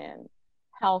and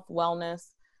health, wellness.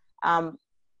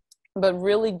 But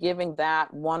really giving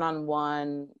that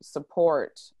one-on-one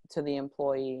support to the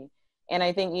employee. And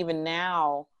I think even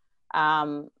now,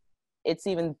 it's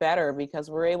even better because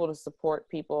we're able to support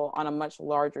people on a much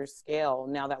larger scale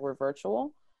now that we're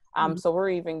virtual. So we're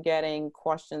even getting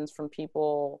questions from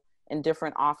people in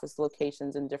different office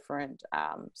locations in different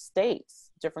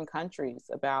states, different countries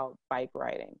about bike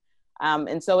riding.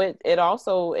 And so it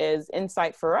also is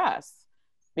insight for us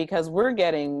because we're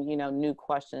getting, new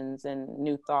questions and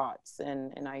new thoughts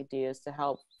and ideas to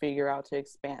help figure out to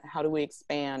expand. How do we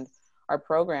expand our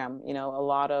program? A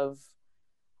lot of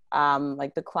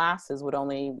like the classes would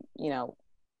only,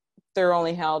 they're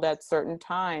only held at certain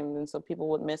times. And so people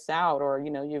would miss out, or,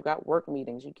 you've got work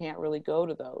meetings, you can't really go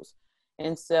to those.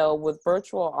 And so with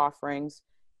virtual offerings,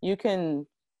 you can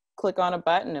click on a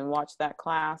button and watch that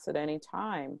class at any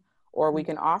time, or we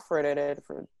can offer it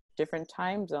for different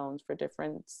time zones for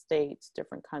different states,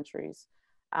 different countries.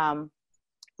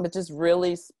 But just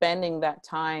really spending that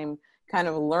time kind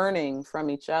of learning from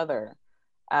each other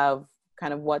of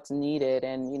kind of what's needed.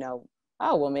 And,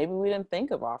 oh, well, maybe we didn't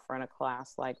think of offering a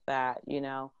class like that,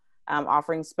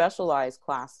 offering specialized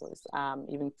classes,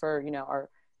 even for,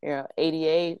 our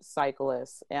ADA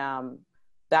cyclists.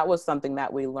 That was something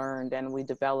that we learned, and we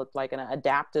developed like an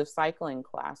adaptive cycling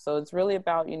class. So it's really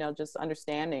about, just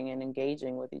understanding and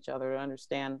engaging with each other to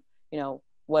understand,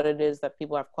 what it is that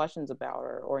people have questions about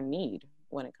or need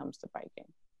when it comes to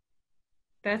biking.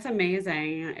 That's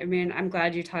amazing. I mean, I'm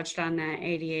glad you touched on that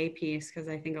ADA piece because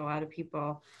I think a lot of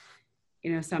people,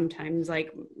 sometimes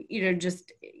like,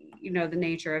 just, the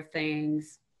nature of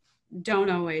things don't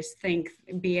always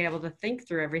be able to think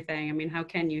through everything. I mean, how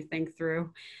can you think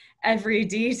through every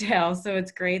detail? So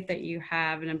it's great that you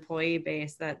have an employee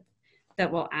base that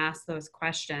will ask those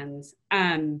questions.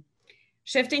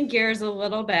 Shifting gears a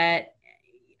little bit,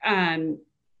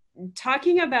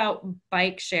 talking about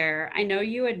bike share, I know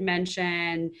you had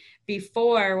mentioned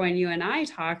before when you and I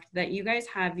talked that you guys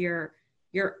have your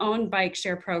own bike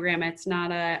share program. It's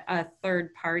not a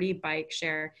third party bike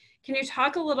share. Can you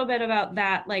talk a little bit about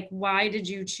that? Like, why did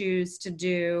you choose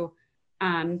to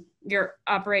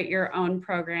operate your own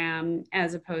program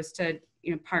as opposed to,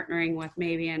 partnering with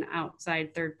maybe an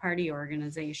outside third party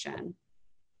organization?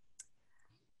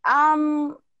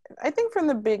 I think from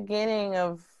the beginning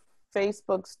of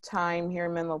Facebook's time here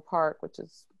in Menlo Park, which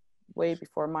is way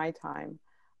before my time,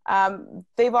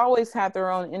 they've always had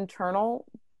their own internal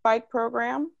bike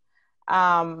program.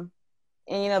 And,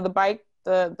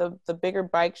 the bigger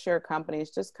bike share companies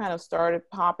just kind of started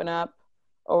popping up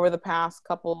over the past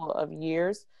couple of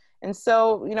years. And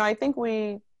so, I think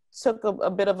we took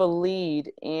a bit of a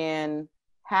lead in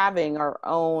having our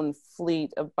own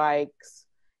fleet of bikes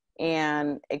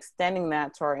and extending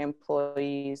that to our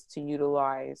employees to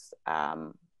utilize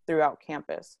throughout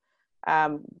campus.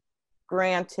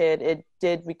 Granted, it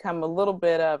did become a little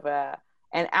bit of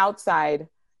an outside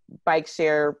bike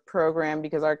share program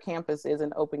because our campus is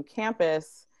an open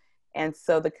campus. And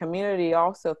so the community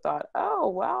also thought, oh,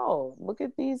 wow, look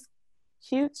at these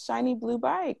cute, shiny blue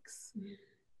bikes.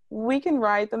 We can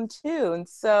ride them too. And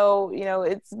so,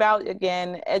 it's about,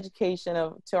 again, education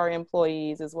to our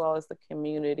employees as well as the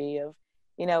community of,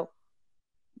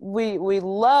 we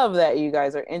love that you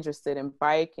guys are interested in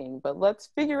biking, but let's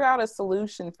figure out a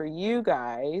solution for you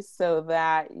guys so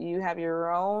that you have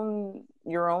your own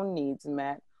needs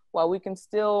met while we can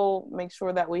still make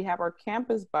sure that we have our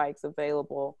campus bikes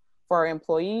available for our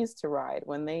employees to ride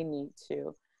when they need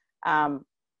to.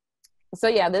 So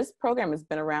yeah, this program has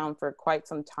been around for quite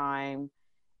some time,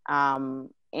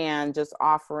 and just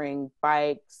offering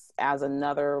bikes as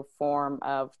another form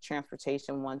of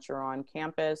transportation once you're on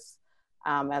campus,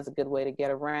 as a good way to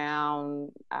get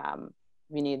around.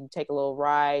 You need to take a little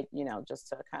ride, just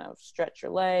to kind of stretch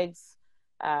your legs,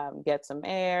 get some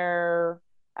air,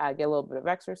 get a little bit of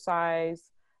exercise,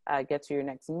 get to your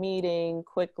next meeting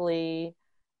quickly.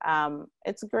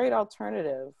 It's a great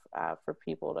alternative for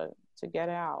people to get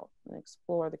out and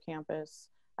explore the campus,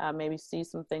 maybe see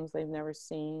some things they've never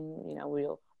seen.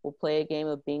 We'll play a game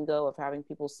of bingo of having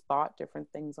people spot different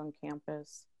things on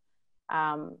campus.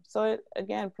 So it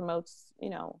again promotes,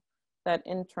 that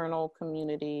internal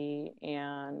community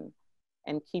and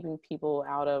keeping people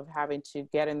out of having to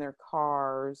get in their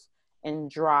cars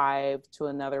and drive to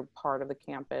another part of the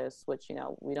campus, which,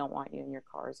 we don't want you in your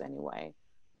cars anyway.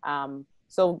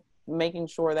 So making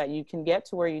sure that you can get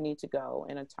to where you need to go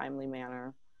in a timely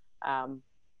manner, and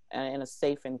in a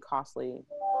safe and costly,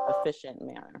 efficient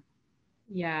manner.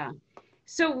 Yeah.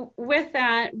 So with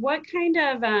that, what kind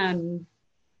of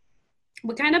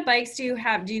bikes do you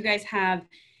have? Do you guys have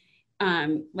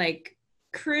like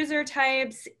cruiser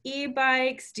types,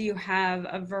 e-bikes? Do you have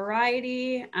a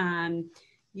variety?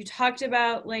 You talked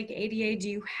about like ADA. Do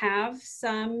you have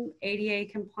some ADA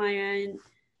compliant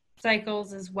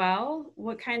cycles as well?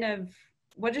 What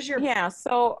is your, Yeah,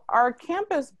 so our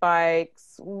campus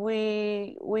bikes,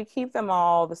 we keep them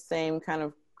all the same kind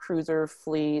of cruiser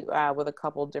fleet, with a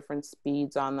couple different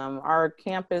speeds on them. Our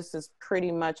campus is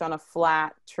pretty much on a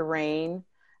flat terrain,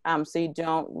 so you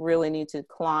don't really need to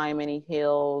climb any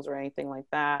hills or anything like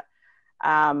that.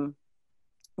 Um,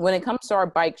 when it comes to our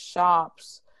bike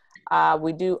shops,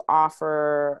 we do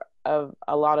offer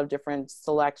a lot of different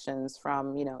selections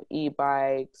from,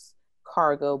 e-bikes,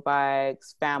 cargo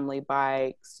bikes, family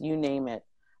bikes, you name it.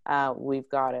 We've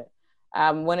got it.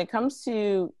 When it comes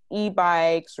to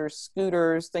e-bikes or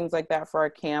scooters, things like that for our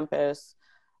campus,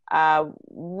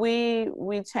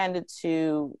 we tended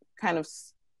to kind of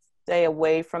stay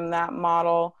away from that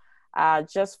model,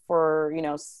 just for,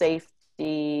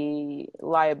 safety,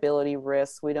 liability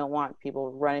risks. We don't want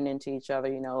people running into each other.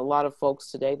 A lot of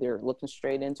folks today, they're looking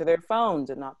straight into their phones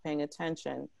and not paying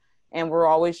attention, and we're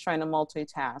always trying to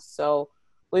multitask. So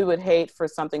we would hate for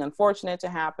something unfortunate to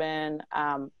happen.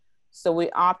 So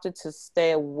we opted to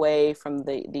stay away from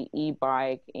the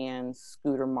e-bike and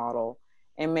scooter model,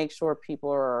 and make sure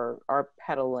people are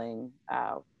pedaling,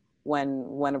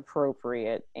 when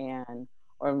appropriate, and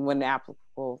or when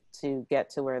applicable, to get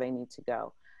to where they need to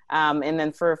go. And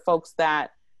then for folks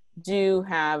that do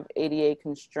have ADA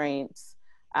constraints,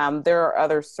 there are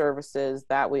other services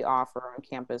that we offer on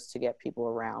campus to get people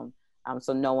around,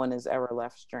 so no one is ever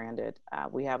left stranded.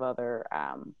 We have other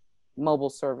mobile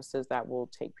services that will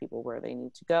take people where they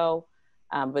need to go.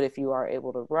 But if you are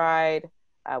able to ride,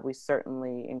 we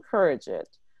certainly encourage it.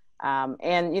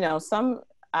 And some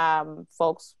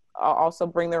folks also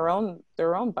bring their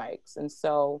own bikes, and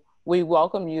so we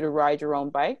welcome you to ride your own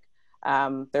bike.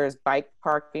 There's bike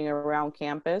parking around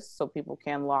campus, so people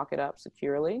can lock it up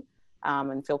securely,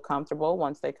 and feel comfortable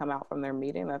once they come out from their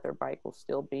meeting that their bike will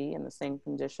still be in the same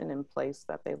condition in place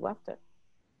that they left it.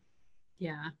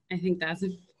 yeah, I think that's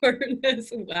important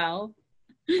as well.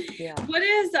 Yeah.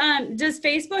 Does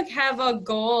Facebook have a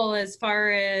goal as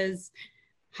far as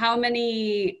how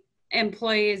many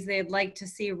employees they'd like to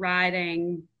see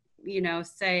riding,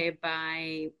 say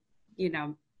by,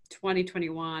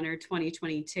 2021 or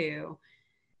 2022?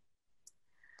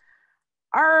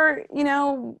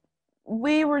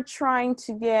 We were trying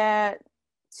to get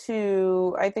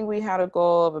to, I think we had a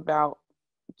goal of about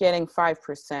getting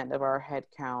 5% of our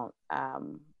headcount,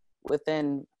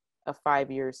 within a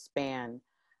 5-year span.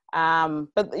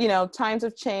 But times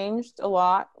have changed a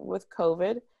lot with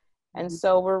COVID. And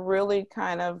so we're really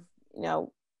kind of,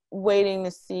 waiting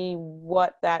to see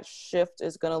what that shift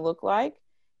is going to look like.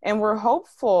 And we're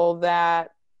hopeful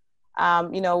that,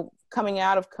 coming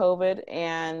out of COVID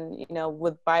and,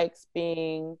 with bikes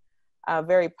being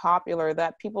very popular,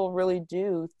 that people really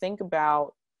do think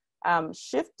about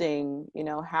shifting,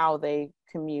 how they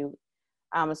commute,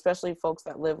 especially folks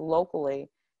that live locally.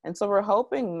 And so we're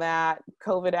hoping that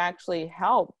COVID actually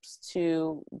helps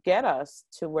to get us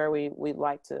to where we'd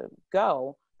like to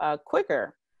go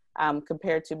quicker,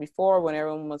 compared to before, when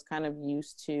everyone was kind of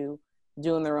used to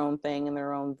doing their own thing in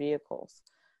their own vehicles.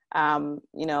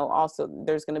 Also,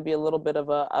 there's going to be a little bit of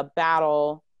a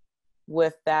battle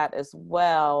with that as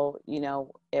well.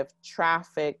 If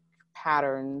traffic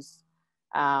patterns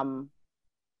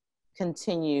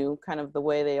continue kind of the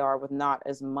way they are with not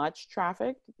as much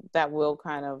traffic, that will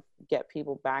kind of get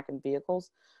people back in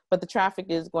vehicles. But the traffic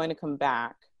is going to come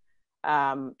back.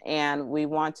 And we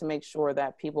want to make sure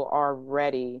that people are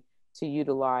ready to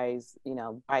utilize,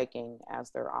 biking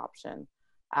as their option.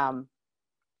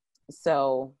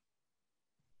 So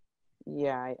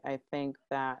yeah, I think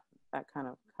that kind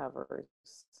of covers.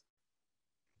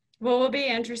 Well, we'll be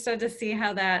interested to see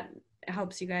how that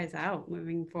helps you guys out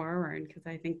moving forward, because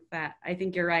I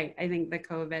think you're right. I think the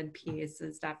COVID piece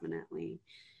is definitely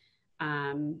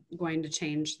going to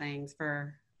change things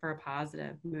for a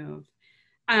positive move.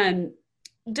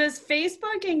 Does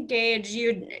Facebook engage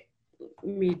you?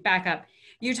 Let me back up.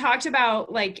 You talked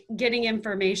about like getting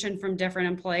information from different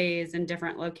employees in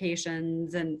different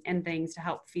locations and things to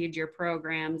help feed your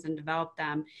programs and develop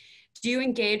them. Do you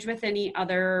engage with any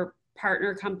other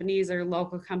partner companies or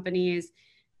local companies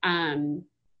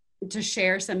to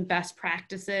share some best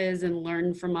practices and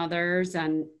learn from others?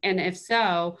 And if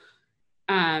so,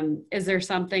 Is there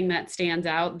something that stands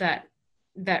out that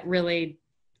really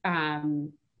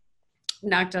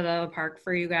knocked it out of the park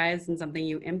for you guys and something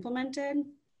you implemented?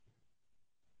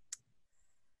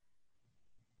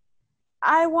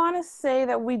 I want to say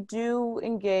that we do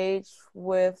engage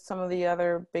with some of the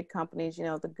other big companies, you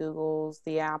know, the Googles,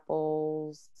 the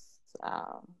Apples,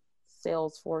 um,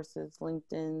 Salesforces,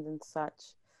 LinkedIn, and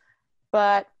such.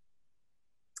 But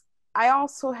I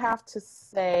also have to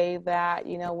say that,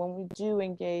 you know, when we do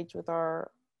engage with our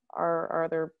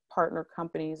other partner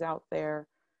companies out there,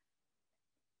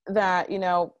 that, you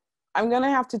know, I'm going to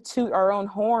have to toot our own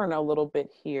horn a little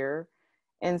bit here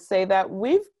and say that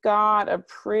we've got a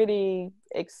pretty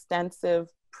extensive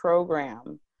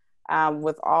program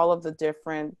with all of the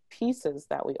different pieces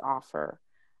that we offer.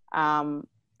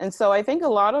 And so I think a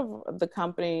lot of the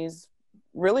companies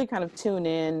really kind of tune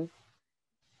in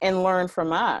and learn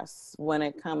from us when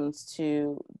it comes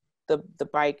to the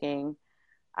biking.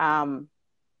 Um,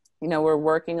 you know, we're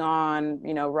working on,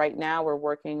 you know, right now we're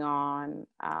working on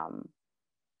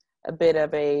a bit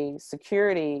of a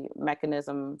security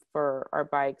mechanism for our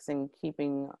bikes and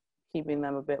keeping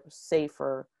them a bit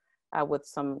safer with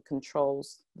some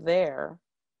controls there.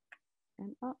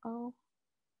 And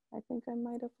I think I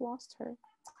might have lost her.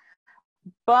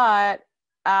 But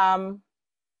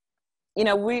you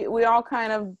know, we all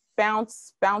kind of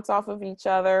bounce off of each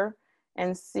other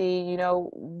and see, you know,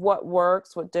 what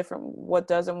works, what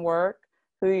doesn't work,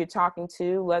 who you're talking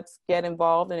to. Let's get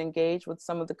involved and engage with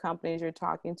some of the companies you're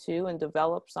talking to and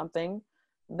develop something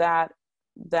that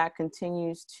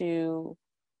continues to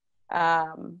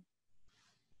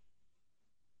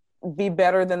be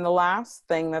better than the last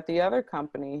thing that the other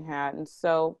company had. And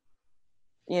so,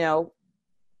 you know,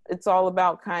 it's all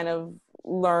about kind of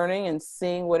learning and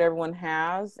seeing what everyone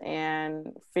has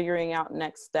and figuring out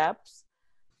next steps.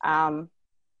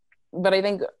 But I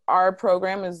think our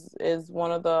program is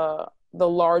one of the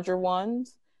larger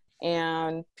ones,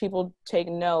 and people take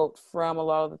note from a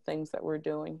lot of the things that we're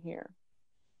doing here.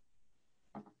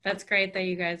 That's great that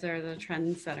you guys are the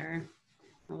trendsetter.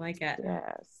 I like it.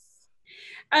 Yes.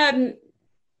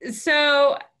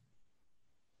 So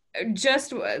just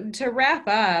to wrap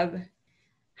up,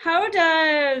 how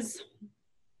does,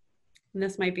 and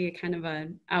this might be kind of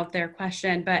an out there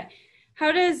question, but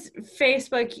how does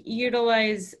Facebook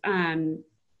utilize, you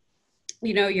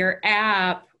know, your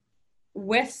app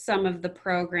with some of the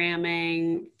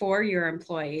programming for your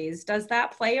employees? Does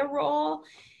that play a role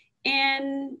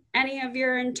in any of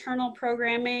your internal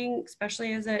programming,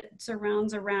 especially as it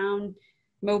surrounds around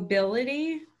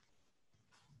mobility?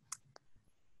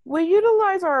 We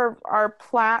utilize our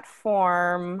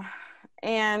platform,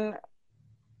 and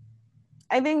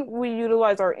I think we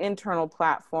utilize our internal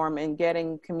platform in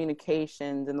getting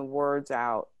communications and the words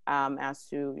out as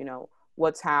to, you know,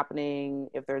 what's happening,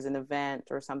 if there's an event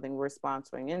or something we're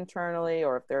sponsoring internally,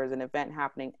 or if there's an event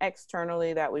happening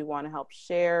externally that we want to help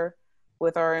share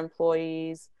with our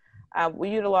employees.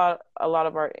 We utilize a lot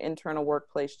of our internal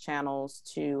workplace channels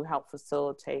to help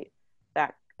facilitate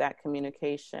that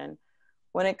communication.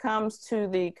 When it comes to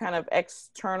the kind of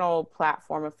external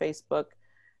platform of Facebook,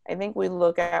 I think we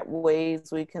look at ways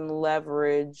we can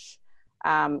leverage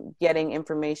getting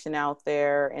information out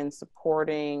there and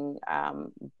supporting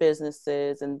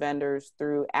businesses and vendors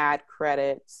through ad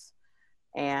credits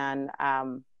and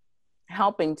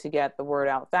helping to get the word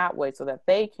out that way so that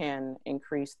they can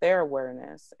increase their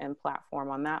awareness and platform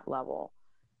on that level.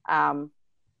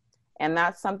 And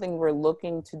that's something we're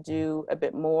looking to do a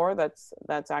bit more.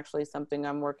 That's actually something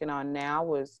I'm working on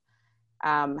now, is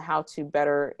how to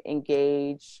better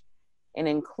engage and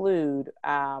include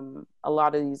a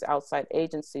lot of these outside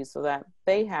agencies so that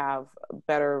they have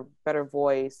better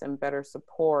voice and better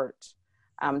support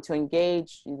to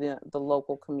engage the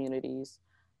local communities,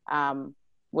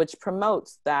 which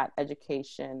promotes that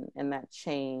education and that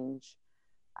change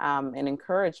and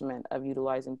encouragement of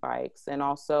utilizing bikes, and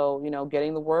also, you know,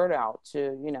 getting the word out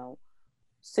to, you know,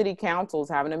 city council's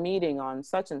having a meeting on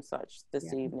such and such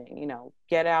this evening, you know,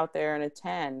 get out there and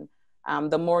attend.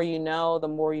 The more you know, the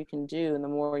more you can do and the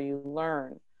more you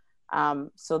learn.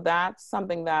 So that's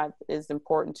something that is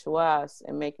important to us,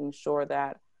 in making sure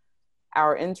that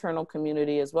our internal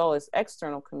community as well as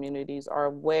external communities are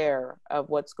aware of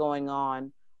what's going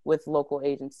on with local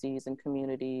agencies and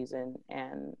communities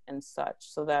and such,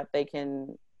 so that they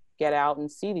can get out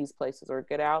and see these places, or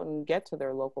get out and get to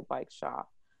their local bike shop,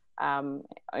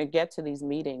 or get to these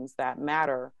meetings that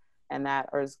matter and that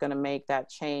is going to make that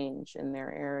change in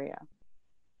their area.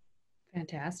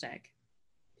 Fantastic.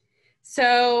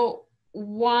 So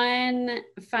one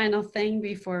final thing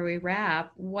before we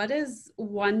wrap, what is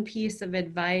one piece of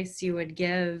advice you would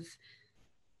give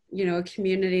you know, a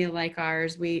community like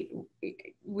ours, we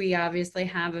obviously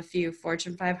have a few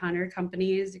Fortune 500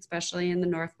 companies, especially in the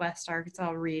Northwest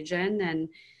Arkansas region.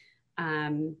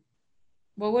 And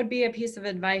what would be a piece of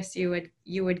advice you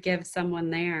would give someone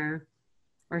there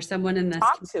or someone in this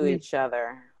Talk to community? each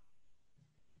other.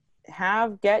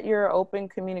 Get your open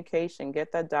communication,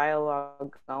 get that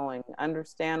dialogue going,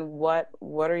 understand what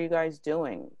are you guys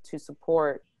doing to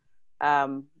support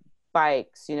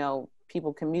bikes, you know,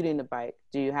 people commuting to bike.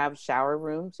 Do you have shower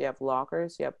rooms? Do you have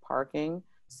lockers? Do you have parking,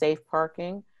 safe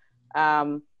parking?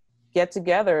 Get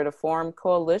together to form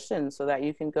coalitions so that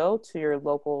you can go to your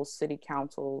local city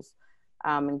councils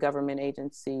and government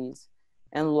agencies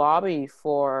and lobby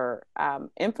for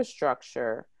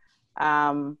infrastructure.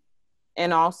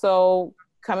 And also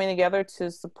coming together to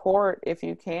support, if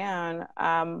you can,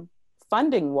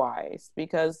 funding wise,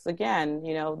 because again,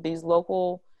 you know, these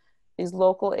local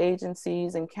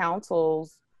agencies and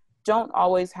councils don't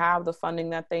always have the funding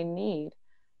that they need.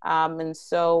 And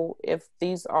so if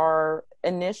these are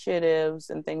initiatives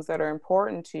and things that are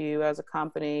important to you as a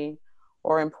company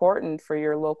or important for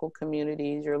your local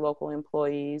communities, your local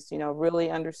employees, you know,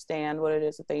 really understand what it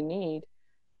is that they need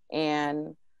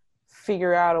and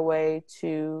figure out a way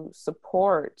to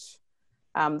support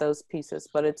those pieces.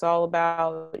 But it's all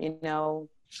about, you know,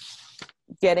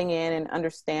 getting in and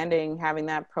understanding, having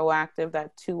that proactive,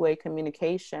 that two-way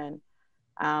communication,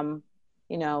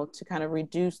 you know, to kind of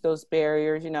reduce those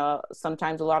barriers. You know,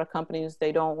 sometimes a lot of companies,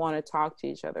 they don't want to talk to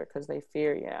each other because they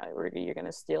fear, yeah, you're going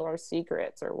to steal our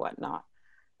secrets or whatnot.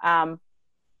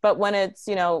 But when it's,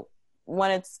 you know,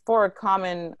 when it's for a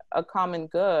common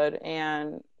good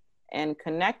and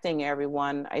connecting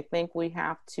everyone, I think we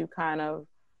have to kind of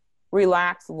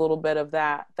relax a little bit of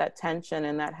that tension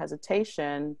and that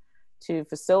hesitation to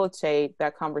facilitate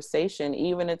that conversation,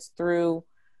 even it's through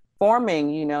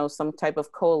forming, you know, some type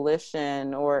of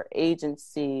coalition or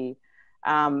agency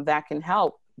that can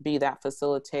help be that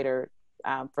facilitator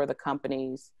for the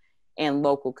companies and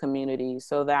local communities,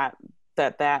 so that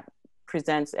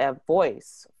presents a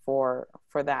voice for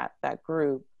that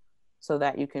group, so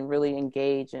that you can really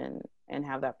engage and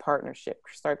have that partnership,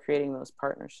 start creating those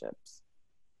partnerships.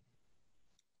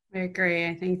 I agree.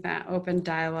 I think that open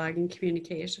dialogue and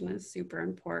communication is super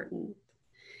important.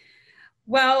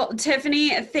 Well,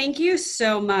 Tiffany, thank you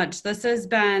so much. This has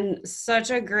been such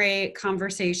a great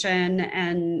conversation,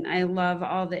 and I love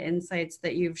all the insights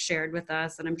that you've shared with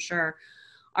us, and I'm sure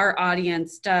our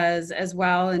audience does as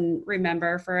well. And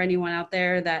remember, for anyone out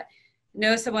there that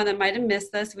knows someone that might have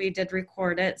missed this, we did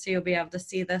record it, so you'll be able to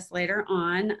see this later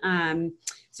on.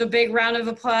 So big round of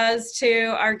applause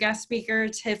to our guest speaker,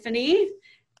 Tiffany.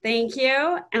 Thank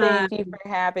you. Thank you for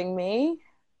having me.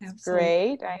 It's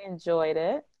great. I enjoyed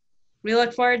it. We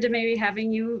look forward to maybe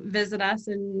having you visit us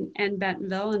in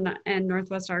Bentonville and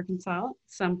Northwest Arkansas at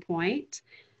some point.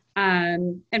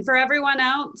 And for everyone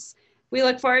else, we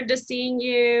look forward to seeing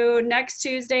you next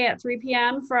Tuesday at 3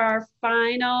 p.m. for our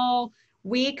final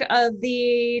week of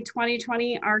the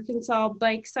 2020 Arkansas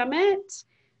Bike Summit.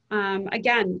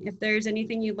 Again, if there's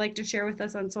anything you'd like to share with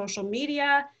us on social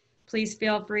media, please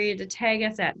feel free to tag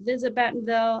us at Visit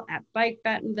Bentonville, at Bike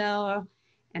Bentonville,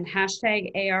 and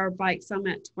hashtag AR Bike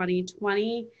Summit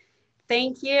 2020.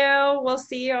 Thank you. We'll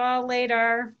see you all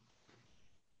later.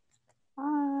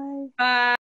 Bye. Bye.